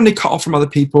profoundly cut off from other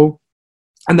people,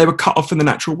 and they were cut off from the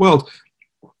natural world.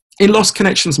 In Lost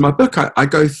Connections, my book, I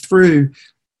go through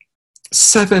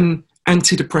 7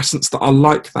 antidepressants that are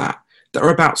like that are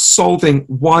about solving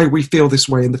why we feel this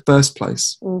way in the first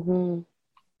place. Mm-hmm.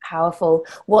 Powerful.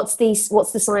 What's the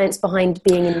science behind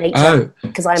being in nature?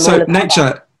 Because I'm all about nature.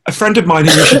 That. A friend of mine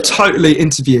who you should totally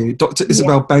interview, Dr.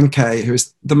 Isabel Benque, who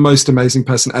is the most amazing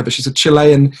person ever. She's a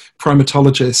Chilean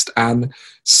primatologist and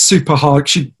super hard.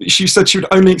 She said she would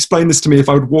only explain this to me if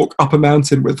I would walk up a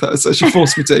mountain with her, so she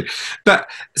forced me to. But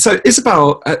so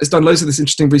Isabel has done loads of this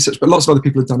interesting research, but lots of other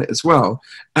people have done it as well.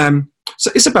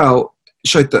 So Isabel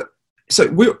showed that.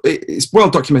 So it's well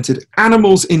documented.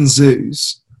 Animals in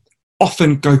zoos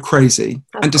often go crazy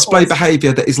and display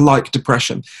behavior that is like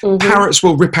depression. Mm-hmm. Parrots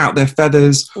will rip out their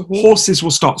feathers. Mm-hmm. Horses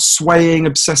will start swaying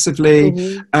obsessively.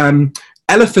 Mm-hmm.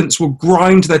 Elephants will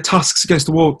grind their tusks against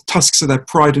the wall. Tusks are their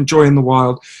pride and joy in the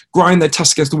wild. Grind their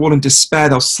tusks against the wall in despair.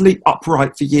 They'll sleep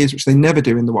upright for years, which they never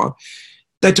do in the wild.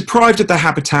 They're deprived of their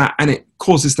habitat and it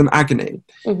causes them agony.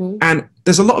 Mm-hmm. And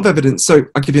there's a lot of evidence. So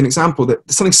I'll give you an example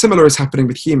that something similar is happening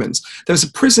with humans. There's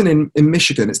a prison in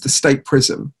Michigan. It's the state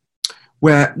prison,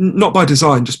 where, not by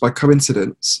design, just by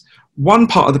coincidence, one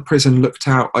part of the prison looked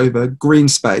out over green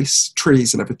space,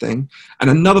 trees and everything,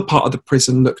 and another part of the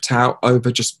prison looked out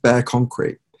over just bare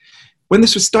concrete. When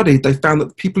this was studied, they found that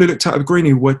the people who looked out over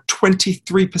greenery were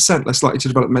 23% less likely to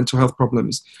develop mental health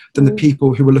problems than the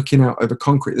people who were looking out over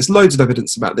concrete. There's loads of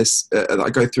evidence about this that I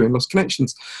go through in Lost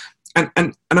Connections. And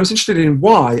I was interested in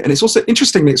why, and it's also,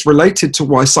 interestingly, it's related to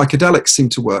why psychedelics seem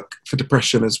to work for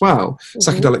depression as well,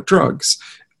 psychedelic drugs.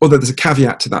 Although there's a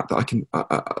caveat to that I can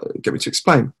get me to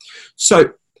explain.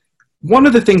 So one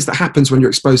of the things that happens when you're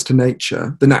exposed to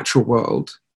nature, the natural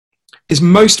world, is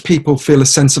most people feel a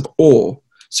sense of awe.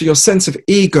 So your sense of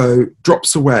ego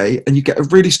drops away and you get a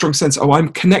really strong sense, oh, I'm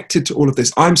connected to all of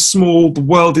this. I'm small, the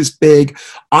world is big.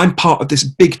 I'm part of this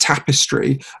big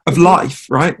tapestry of life,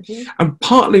 right? Mm-hmm. And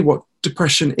partly what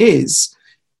depression is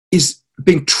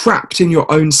being trapped in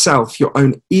your own self, your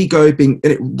own ego, being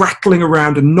in it, rattling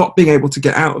around and not being able to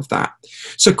get out of that.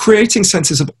 So creating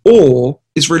senses of awe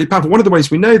is really powerful. One of the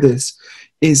ways we know this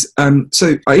is,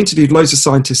 so I interviewed loads of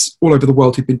scientists all over the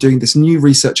world who've been doing this new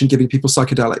research and giving people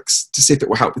psychedelics to see if it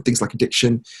will help with things like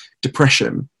addiction,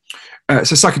 depression.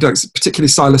 So psychedelics, particularly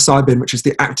psilocybin, which is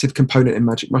the active component in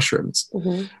magic mushrooms.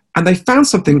 Mm-hmm. And they found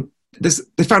something,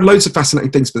 they found loads of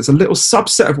fascinating things, but there's a little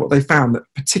subset of what they found that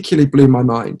particularly blew my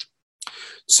mind.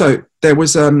 So there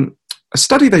was a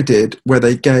study they did where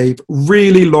they gave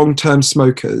really long-term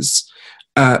smokers,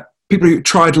 people who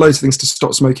tried loads of things to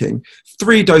stop smoking,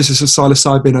 3 doses of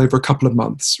psilocybin over a couple of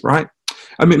months, right?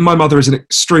 I mean, my mother is an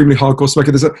extremely hardcore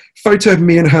smoker. There's a photo of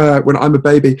me and her when I'm a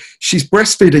baby. She's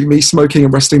breastfeeding me, smoking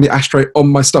and resting the ashtray on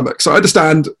my stomach. So I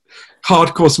understand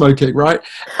hardcore smoking, right?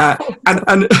 And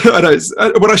I know,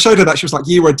 when I showed her that, she was like,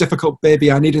 "You were a difficult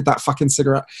baby. I needed that fucking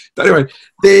cigarette." But anyway,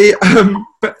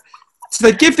 so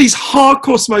they give these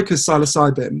hardcore smokers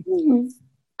psilocybin,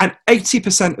 and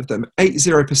 80% of them,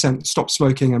 80%, stopped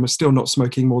smoking and were still not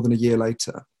smoking more than a year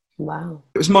later. Wow.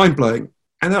 It was mind-blowing.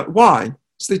 And why?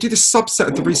 So they do this subset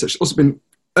of the research. It's also been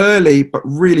early but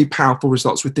really powerful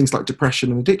results with things like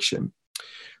depression and addiction.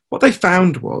 What they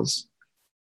found was,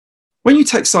 when you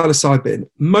take psilocybin,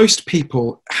 most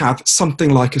people have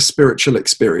something like a spiritual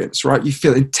experience, right? You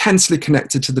feel intensely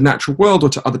connected to the natural world or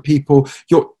to other people.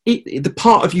 The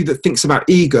part of you that thinks about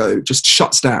ego just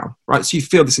shuts down, right? So you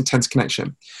feel this intense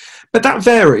connection. But that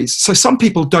varies. So some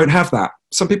people don't have that.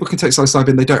 Some people can take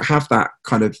psilocybin, they don't have that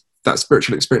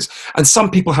spiritual experience. And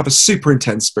some people have a super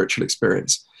intense spiritual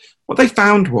experience. What they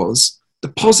found was the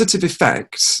positive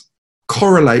effects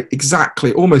correlate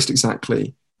almost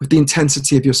exactly, with the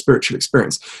intensity of your spiritual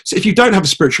experience. So if you don't have a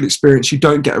spiritual experience, you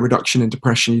don't get a reduction in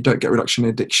depression, you don't get a reduction in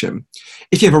addiction.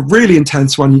 If you have a really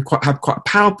intense one, you have quite a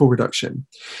powerful reduction.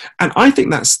 And I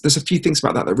think there's a few things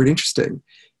about that are really interesting.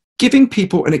 Giving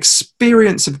people an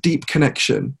experience of deep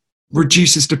connection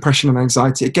reduces depression and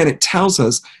anxiety. Again, it tells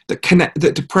us that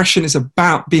depression is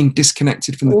about being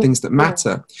disconnected from the things that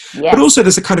matter. Yes. But also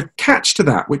there's a kind of catch to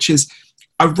that, which is,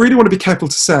 I really want to be careful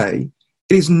to say,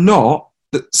 it is not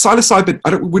that psilocybin,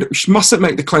 we mustn't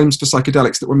make the claims for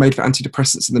psychedelics that were made for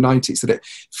antidepressants in the 90s, that it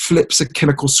flips a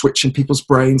chemical switch in people's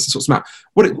brains and sorts of matter.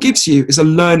 What it gives you is a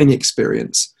learning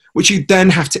experience, which you then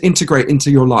have to integrate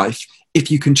into your life if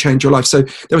you can change your life. So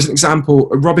there was an example,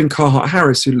 Robin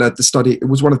Carhart-Harris, who led the study, it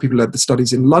was one of the people who led the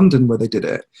studies in London where they did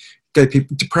it, gave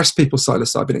people, depressed people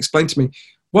psilocybin, explained to me,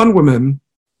 one woman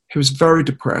who was very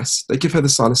depressed, they give her the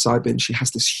psilocybin, she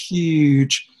has this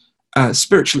huge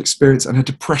spiritual experience and her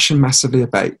depression massively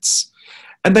abates.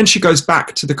 And then she goes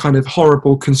back to the kind of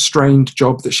horrible, constrained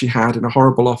job that she had in a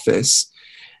horrible office.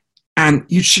 And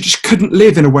she just couldn't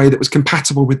live in a way that was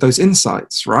compatible with those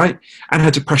insights, right? And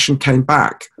her depression came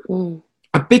back.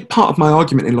 A big part of my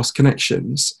argument in Lost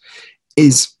Connections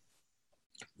is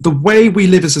the way we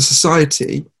live as a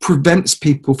society prevents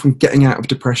people from getting out of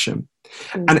depression.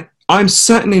 And I'm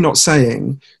certainly not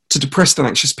saying to depressed and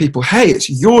anxious people, hey, it's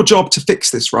your job to fix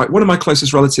this, right? One of my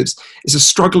closest relatives is a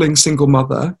struggling single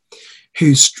mother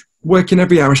who's working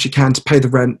every hour she can to pay the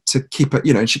rent, to keep her,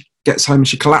 and she gets home and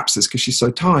she collapses because she's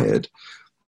so tired.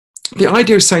 The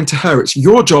idea is saying to her, it's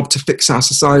your job to fix our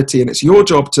society and it's your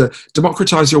job to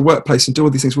democratize your workplace and do all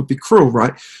these things would be cruel,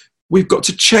 right? We've got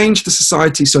to change the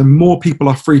society so more people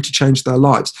are free to change their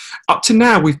lives. Up to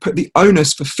now, we've put the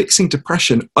onus for fixing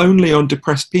depression only on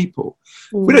depressed people.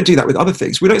 We don't do that with other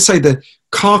things. We don't say that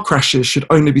car crashes should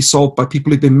only be solved by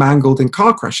people who've been mangled in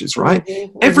car crashes, right?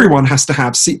 Everyone has to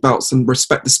have seatbelts and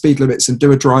respect the speed limits and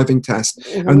do a driving test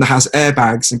and that has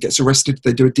airbags and gets arrested if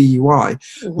they do a DUI.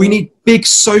 We need big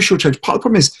social change. Part of the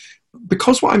problem is,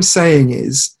 because what I'm saying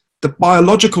is the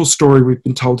biological story we've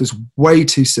been told is way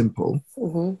too simple.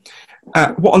 What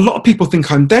a lot of people think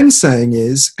I'm then saying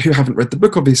is, who haven't read the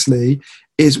book obviously,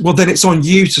 is, well, then it's on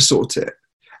you to sort it.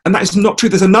 And that is not true.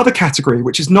 There's another category,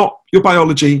 which is not your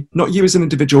biology, not you as an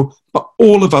individual, but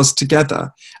all of us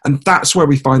together. And that's where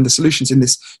we find the solutions in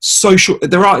this social.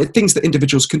 There are things that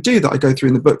individuals can do that I go through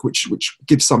in the book, which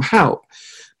give some help.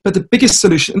 But the biggest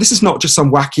solution, and this is not just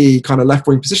some wacky kind of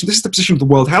left-wing position, this is the position of the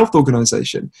World Health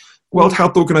Organization. World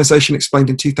Health Organization explained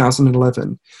in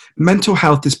 2011, mental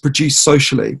health is produced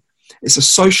socially. It's a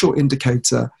social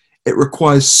indicator. It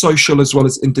requires social as well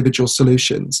as individual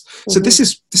solutions. So this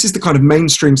is the kind of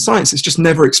mainstream science. It's just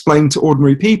never explained to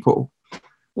ordinary people.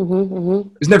 It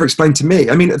was never explained to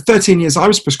me. I mean, at 13 years, I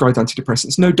was prescribed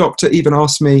antidepressants. No doctor even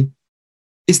asked me,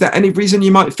 is there any reason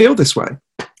you might feel this way?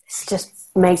 It just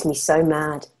makes me so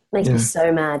mad. Makes me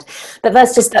so mad. But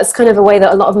that's kind of a way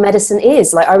that a lot of medicine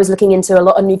is. Like, I was looking into a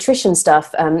lot of nutrition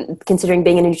stuff, considering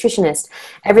being a nutritionist.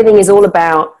 Everything is all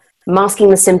about masking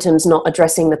the symptoms, not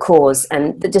addressing the cause.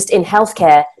 And just in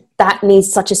healthcare, that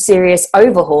needs such a serious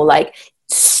overhaul. Like,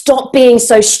 stop being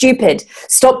so stupid,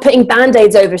 stop putting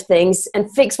band-aids over things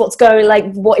and fix what's going, like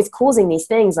what is causing these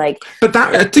things. Like, but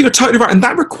that, I think you're totally right, and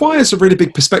that requires a really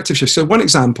big perspective shift. So one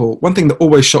example, one thing that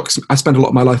always shocks me, I spend a lot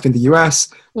of my life in the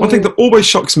US, one thing that always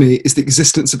shocks me is the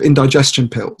existence of indigestion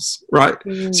pills, right?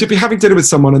 So if you're having dinner with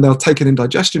someone and they'll take an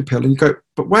indigestion pill and you go,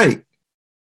 but wait,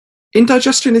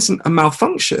 indigestion isn't a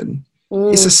malfunction.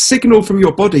 It's a signal from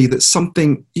your body that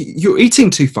something, you're eating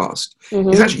too fast.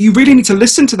 It's actually, you really need to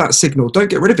listen to that signal. Don't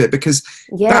get rid of it, because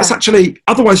that's actually,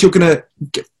 otherwise you're going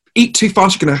to eat too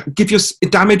fast. You're going to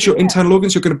damage your internal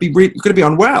organs. You're going to be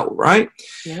unwell, right?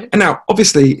 And now,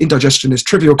 obviously, indigestion is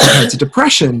trivial compared to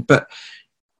depression, but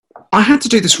I had to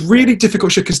do this really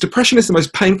difficult shit because depression is the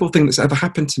most painful thing that's ever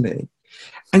happened to me.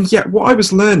 And yet what I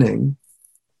was learning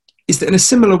is that in a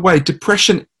similar way,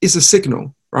 depression is a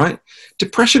signal, right?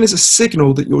 Depression is a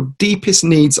signal that your deepest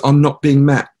needs are not being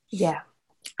met. Yeah.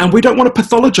 And we don't want to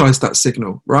pathologize that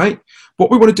signal, right?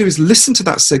 What we want to do is listen to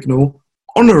that signal,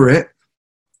 honor it,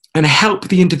 and help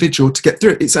the individual to get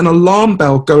through it. It's an alarm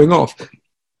bell going off.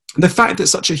 The fact that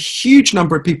such a huge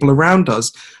number of people around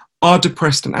us are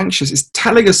depressed and anxious is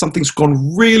telling us something's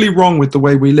gone really wrong with the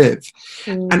way we live.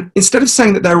 And instead of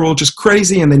saying that they're all just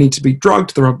crazy and they need to be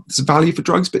drugged, there's value for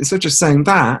drugs, but instead of just saying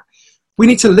that, we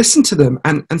need to listen to them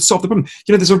and solve the problem.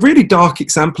 You know, there's a really dark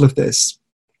example of this.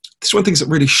 This is one of the things that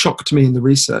really shocked me in the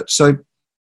research. So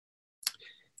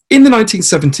in the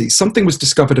 1970s, something was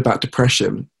discovered about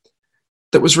depression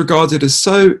that was regarded as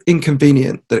so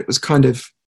inconvenient that it was kind of,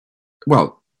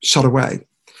 well, shut away.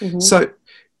 So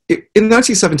in the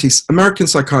 1970s, American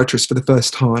psychiatrists for the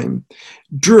first time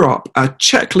drew up a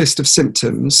checklist of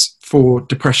symptoms for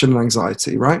depression and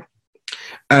anxiety, right?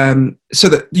 So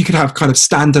that you could have kind of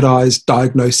standardized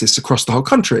diagnosis across the whole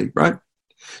country, right?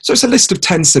 So it's a list of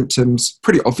 10 symptoms,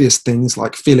 pretty obvious things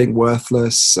like feeling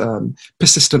worthless,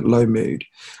 persistent low mood.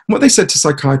 And what they said to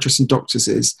psychiatrists and doctors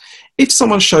is, if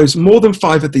someone shows more than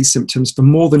 5 of these symptoms for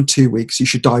more than 2 weeks, you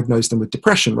should diagnose them with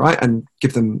depression, right? And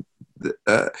give them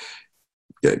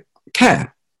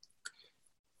care.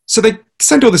 So they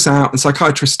send all this out and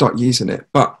psychiatrists start using it.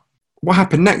 But what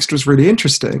happened next was really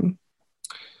interesting.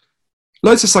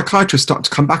 Loads of psychiatrists start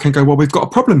to come back and go, well, we've got a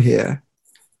problem here.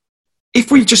 If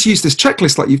we just use this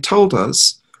checklist like you've told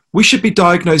us, we should be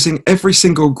diagnosing every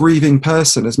single grieving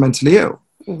person as mentally ill,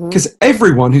 because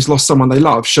everyone who's lost someone they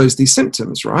love shows these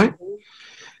symptoms, right?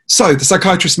 So the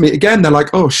psychiatrists meet again. They're like,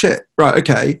 oh, shit, right,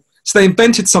 okay. So they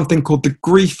invented something called the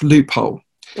grief loophole,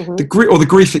 the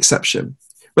grief exception,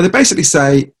 where they basically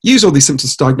say, use all these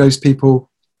symptoms to diagnose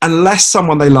people unless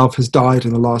someone they love has died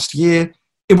in the last year,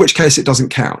 in which case it doesn't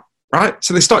count. Right?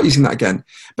 So they start using that again.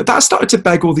 But that started to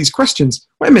beg all these questions.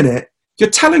 Wait a minute, you're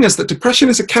telling us that depression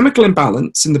is a chemical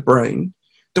imbalance in the brain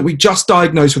that we just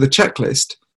diagnose with a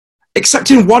checklist,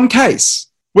 except in one case,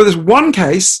 where there's one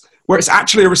case where it's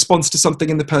actually a response to something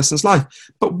in the person's life.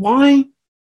 But why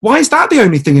is that the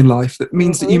only thing in life that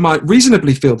means that you might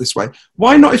reasonably feel this way?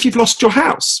 Why not if you've lost your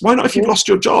house? Why not if you've lost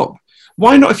your job?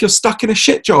 Why not if you're stuck in a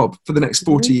shit job for the next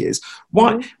 40 years?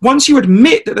 Why, once you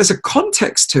admit that there's a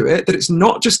context to it, that it's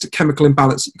not just a chemical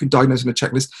imbalance that you can diagnose in a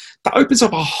checklist, that opens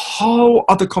up a whole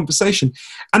other conversation.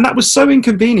 And that was so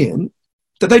inconvenient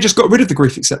that they just got rid of the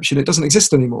grief exception. It doesn't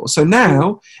exist anymore. So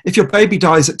now, if your baby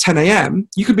dies at 10 a.m.,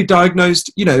 you could be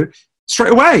diagnosed,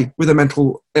 straight away with a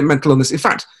mental illness. In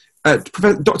fact,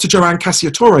 Dr. Johann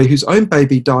whose own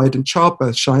baby died in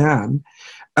childbirth, Cheyenne,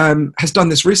 has done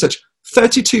this research.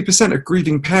 32% of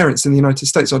grieving parents in the United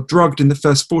States are drugged in the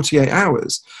first 48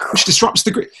 hours, which disrupts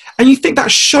the grief. And you think that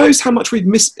shows how much we've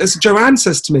missed, as Joanne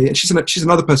says to me, and she's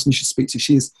another person you should speak to.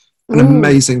 She's an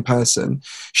amazing person.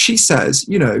 She says,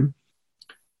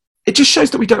 it just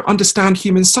shows that we don't understand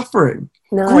human suffering.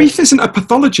 No. Grief isn't a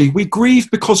pathology. We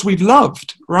grieve because we've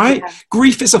loved, right? Yeah.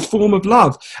 Grief is a form of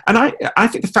love. And I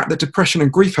think the fact that depression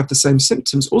and grief have the same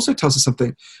symptoms also tells us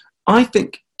something. I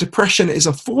think depression is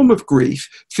a form of grief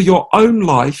for your own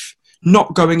life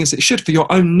not going as it should, for your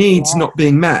own needs not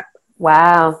being met.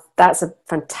 Wow, that's a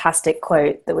fantastic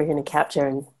quote that we're going to capture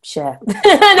and share.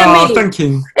 Thank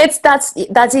you.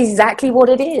 That's exactly what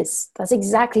it is. That's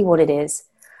exactly what it is.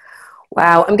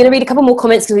 Wow, I'm going to read a couple more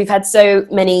comments because we've had so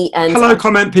many. And hello,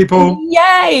 comment people.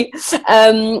 Yay!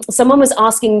 Someone was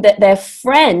asking that their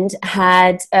friend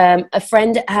has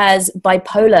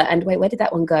bipolar, and wait, where did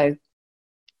that one go?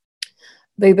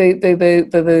 Boo, boo, boo, boo,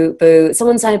 boo, boo, boo.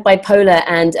 Someone said bipolar,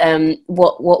 and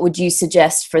what would you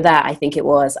suggest for that? I think it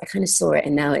was. I kind of saw it,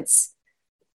 and now it's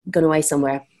gone away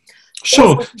somewhere.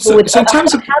 Sure. So in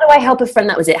terms of how do I help a friend?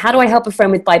 That was it. How do I help a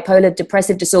friend with bipolar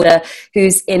depressive disorder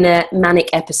who's in a manic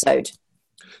episode?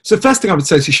 So first thing I would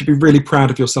say is you should be really proud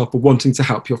of yourself for wanting to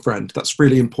help your friend. That's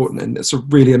really important, and it's a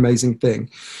really amazing thing.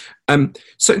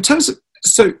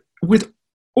 So with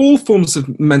all forms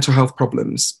of mental health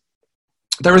problems,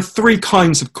 there are three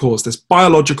kinds of cause. There's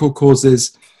biological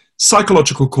causes,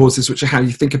 psychological causes, which are how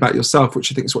you think about yourself,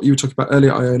 which I think is what you were talking about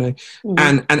earlier, Ione,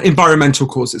 and environmental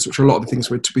causes, which are a lot of the things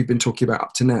we've been talking about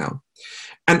up to now.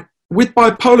 And with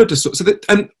bipolar disorder,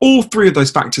 and all three of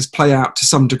those factors play out to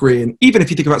some degree. And even if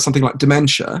you think about something like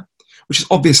dementia, which is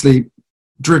obviously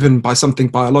driven by something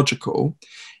biological,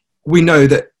 we know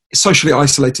that socially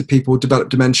isolated people develop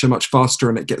dementia much faster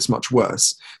and it gets much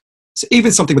worse. So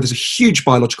even something where there's a huge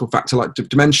biological factor like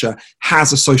dementia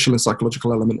has a social and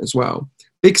psychological element as well,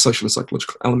 big social and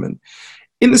psychological element.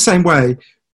 In the same way,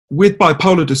 with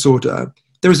bipolar disorder,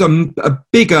 there is a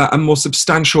bigger and more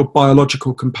substantial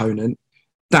biological component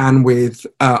than with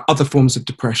other forms of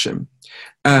depression.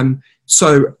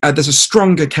 So there's a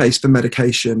stronger case for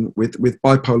medication with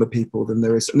bipolar people than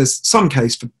there is, and there's some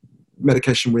case for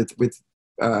medication with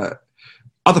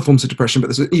other forms of depression, but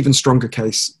there's an even stronger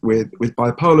case with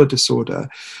bipolar disorder.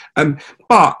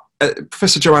 But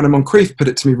Professor Johann Moncrief put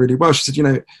it to me really well. She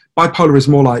said, bipolar is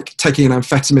more like taking an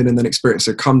amphetamine and then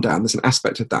experiencing a come down. There's an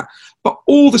aspect of that. But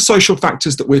all the social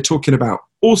factors that we're talking about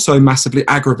also massively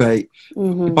aggravate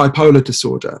bipolar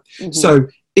disorder. So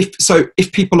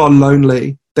if people are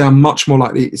lonely, they are much more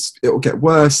likely it will get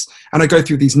worse. And I go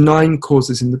through these 9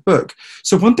 causes in the book.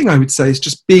 So one thing I would say is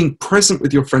just being present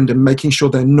with your friend and making sure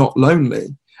they're not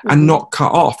lonely and not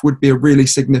cut off would be a really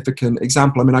significant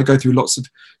example. I mean, I go through lots of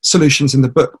solutions in the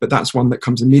book, but that's one that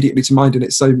comes immediately to mind. And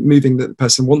it's so moving that the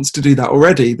person wants to do that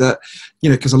already, that,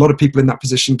 because a lot of people in that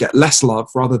position get less love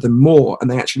rather than more, and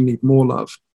they actually need more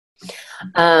love.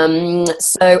 And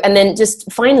then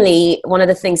just finally, one of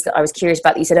the things that I was curious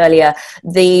about that you said earlier,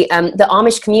 the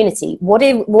Amish community, what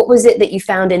was it that you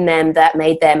found in them that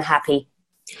made them happy?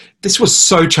 This was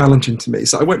so challenging to me.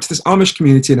 So I went to this Amish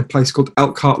community in a place called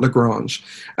Elkhart-LaGrange,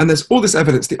 and there's all this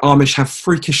evidence the Amish have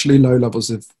freakishly low levels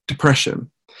of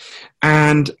depression.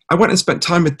 And I went and spent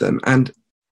time with them, and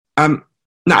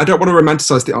now, I don't want to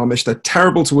romanticize the Amish. They're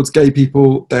terrible towards gay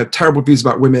people. They have terrible views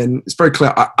about women. It's very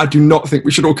clear. I do not think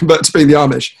we should all convert to being the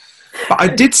Amish. But I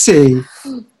did see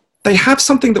they have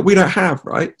something that we don't have,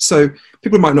 right? So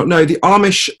people might not know the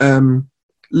Amish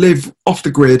live off the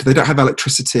grid. They don't have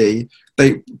electricity.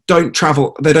 They don't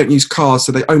travel. They don't use cars,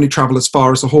 so they only travel as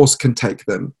far as a horse can take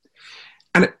them.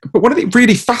 But one of the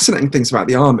really fascinating things about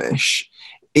the Amish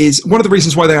is one of the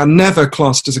reasons why they are never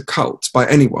classed as a cult by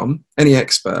anyone, any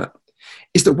expert,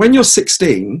 is that when you're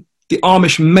 16, the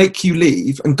Amish make you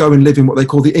leave and go and live in what they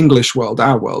call the English world,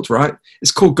 our world, right?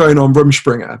 It's called going on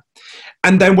Rumspringa.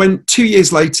 And then when 2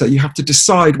 years later, you have to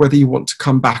decide whether you want to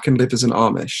come back and live as an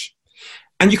Amish.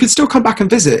 And you can still come back and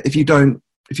visit if you don't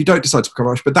decide to become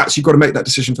Amish, but you've got to make that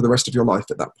decision for the rest of your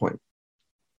life at that point.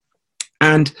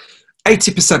 And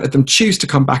 80% of them choose to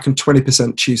come back and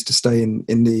 20% choose to stay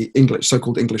in the English,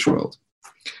 so-called English world.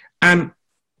 And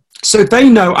so they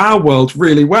know our world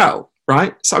really well.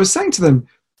 Right? So I was saying to them,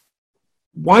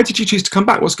 why did you choose to come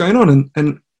back? What's going on?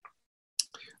 And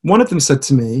one of them said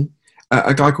to me,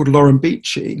 a guy called Lauren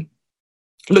Beachy,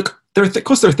 look, of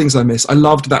course there are things I miss. I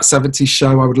loved that 70s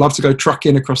show. I would love to go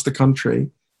trucking across the country.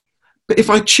 But if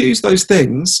I choose those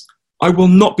things, I will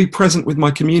not be present with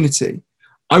my community.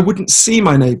 I wouldn't see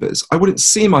my neighbours. I wouldn't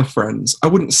see my friends. I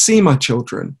wouldn't see my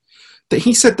children. That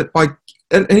he said that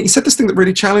and he said this thing that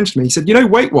really challenged me. He said,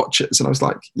 Weight Watchers? And I was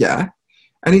like, yeah.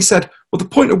 And he said, well, the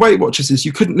point of Weight Watchers is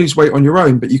you couldn't lose weight on your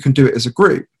own, but you can do it as a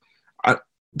group.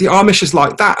 The Amish is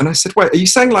like that. And I said, wait, are you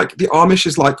saying like the Amish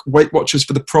is like Weight Watchers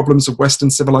for the problems of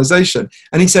Western civilization?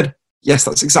 And he said, yes,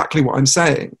 that's exactly what I'm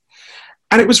saying.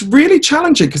 And it was really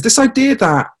challenging because this idea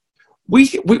that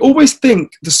we always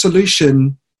think the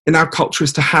solution in our culture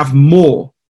is to have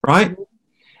more, right?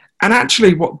 And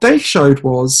actually what they showed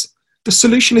was the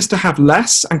solution is to have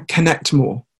less and connect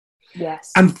more.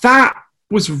 Yes. And that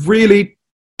was really...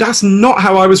 That's not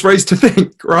how I was raised to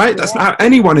think, right? That's not how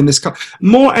anyone in this country...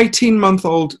 More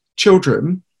 18-month-old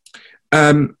children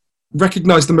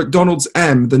recognize the McDonald's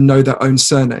M than know their own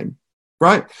surname,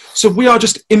 right? So we are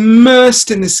just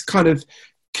immersed in this kind of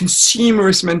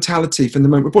consumerist mentality from the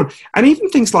moment we're born. And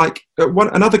even things like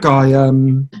another guy,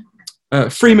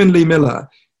 Freeman Lee Miller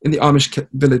in the Amish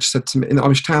village said to me, in the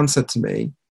Amish town said to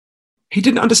me, he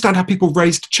didn't understand how people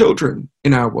raised children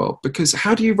in our world, because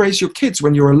how do you raise your kids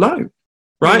when you're alone?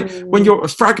 Right? When you're a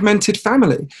fragmented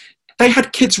family. They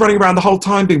had kids running around the whole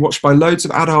time being watched by loads of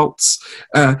adults.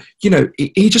 He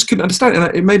just couldn't understand it.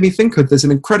 And it made me think of, there's an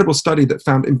incredible study that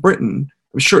found in Britain,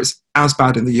 I'm sure it's as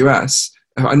bad in the US,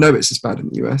 I know it's as bad in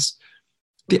the US,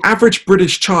 the average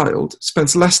British child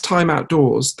spends less time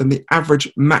outdoors than the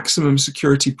average maximum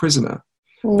security prisoner.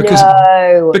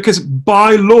 Because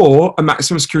by law, a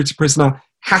maximum security prisoner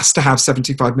has to have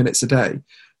 75 minutes a day.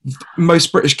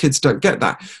 Most British kids don't get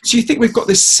that. So you think we've got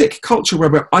this sick culture where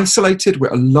we're isolated,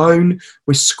 we're alone,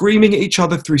 we're screaming at each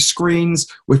other through screens,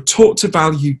 we're taught to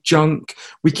value junk,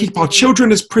 we keep our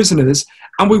children as prisoners,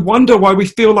 and we wonder why we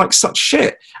feel like such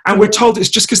shit. And we're told it's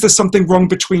just because there's something wrong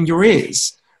between your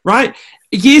ears, right?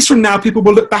 Years from now, people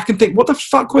will look back and think, what the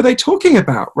fuck were they talking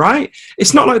about, right?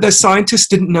 It's not like their scientists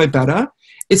didn't know better.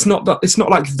 It's not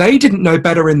like they didn't know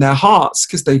better in their hearts,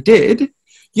 because they did,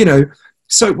 you know.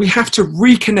 So we have to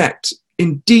reconnect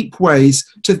in deep ways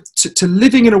to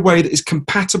living in a way that is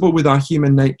compatible with our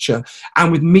human nature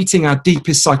and with meeting our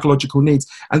deepest psychological needs.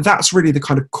 And that's really the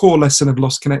kind of core lesson of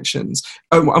Lost Connections,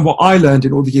 and what I learned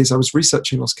in all the years I was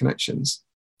researching Lost Connections.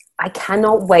 I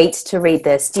cannot wait to read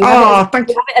this. Do you have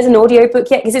it as an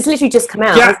audiobook yet? Because it's literally just come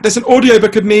out. Yeah, there's an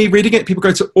audiobook of me reading it. People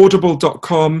go to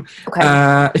audible.com.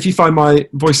 Okay. If you find my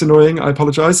voice annoying, I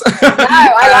apologise. No,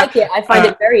 I like it. I find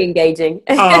it very engaging.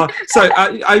 So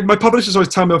my publishers always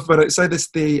tell me off about it. Say this,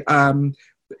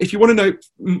 if you want to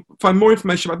find more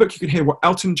information about my book, you can hear what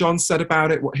Elton John said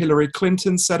about it, what Hillary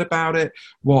Clinton said about it,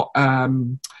 what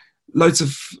loads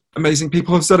of amazing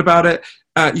people have said about it.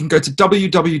 You can go to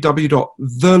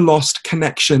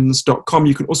www.thelostconnections.com.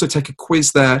 You can also take a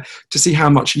quiz there to see how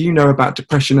much you know about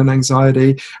depression and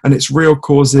anxiety and its real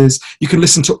causes. You can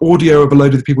listen to audio of a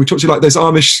load of the people we talked to, like those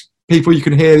Amish people. You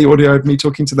can hear the audio of me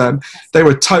talking to them. They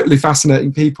were totally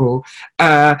fascinating people.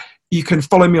 You can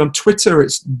follow me on Twitter.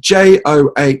 It's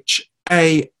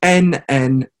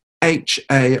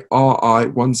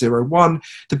JOHANNHARI101.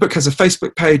 The book has a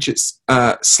Facebook page. It's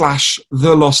 /The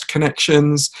Lost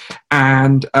Connections.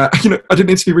 And, I did an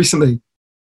interview recently.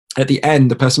 At the end,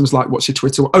 the person was like, what's your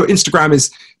Twitter? Oh, Instagram is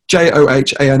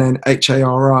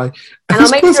JOHANNHARI. And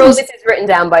I'll make sure all this is written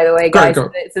down, by the way, guys,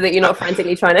 so that you're not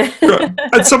frantically trying to...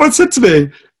 And someone said to me, I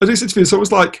did this interview, so it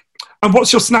was like, and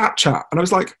what's your Snapchat? And I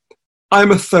was like,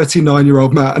 I'm a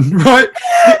 39-year-old man, right?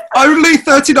 Only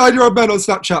 39-year-old men on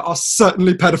Snapchat are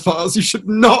certainly pedophiles. You should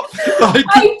not, like...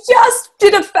 I just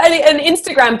did an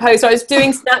Instagram post. I was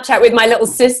doing Snapchat with my little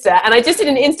sister, and I just did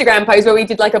an Instagram post where we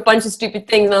did like a bunch of stupid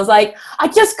things, and I was like, I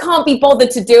just can't be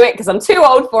bothered to do it because I'm too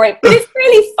old for it. But it's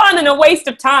really fun and a waste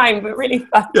of time, but really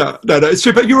fun. Yeah, no, it's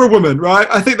true. But you're a woman, right?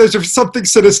 I think there's just something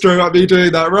sinister about me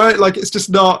doing that, right? Like, it's just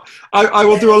not... I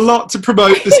will do a lot to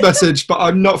promote this message, but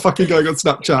I'm not fucking going on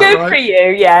Snapchat, Good right? for you,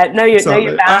 yeah. Know your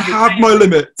boundaries. I have my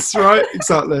limits, right?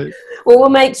 Exactly. Well, we'll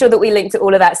make sure that we link to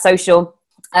all of that social.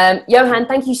 Johann,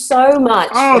 thank you so much.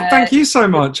 Oh, thank you so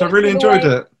much. I really enjoyed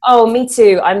it. Oh, me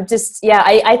too. I'm just,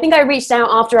 I think I reached out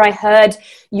after I heard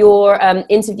your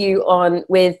interview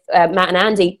with Matt and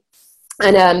Andy.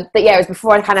 And but yeah, it was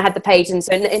before I kind of had the page, and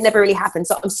so it never really happened.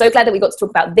 So I'm so glad that we got to talk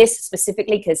about this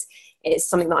specifically, because it's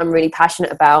something that I'm really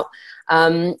passionate about.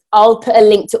 I'll put a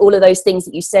link to all of those things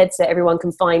that you said, so everyone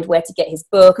can find where to get his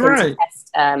book. Great.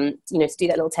 And to test, to do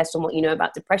that little test on what you know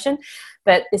about depression.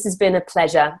 But this has been a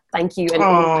pleasure. Thank you. And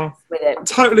all with it.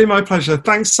 Totally my pleasure.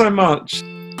 Thanks so much.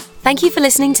 Thank you for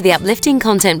listening to the Uplifting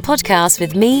Content Podcast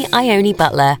with me, Ione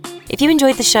Butler. If you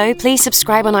enjoyed the show, please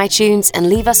subscribe on iTunes and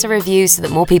leave us a review so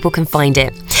that more people can find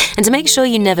it. And to make sure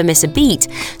you never miss a beat,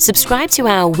 subscribe to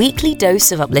our weekly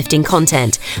dose of uplifting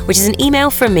content, which is an email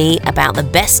from me about the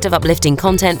best of uplifting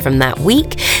content from that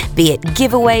week, be it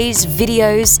giveaways,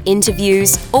 videos,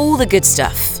 interviews, all the good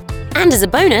stuff. And as a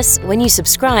bonus, when you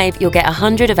subscribe, you'll get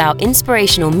 100 of our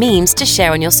inspirational memes to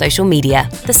share on your social media.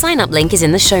 The sign-up link is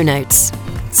in the show notes.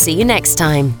 See you next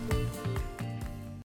time.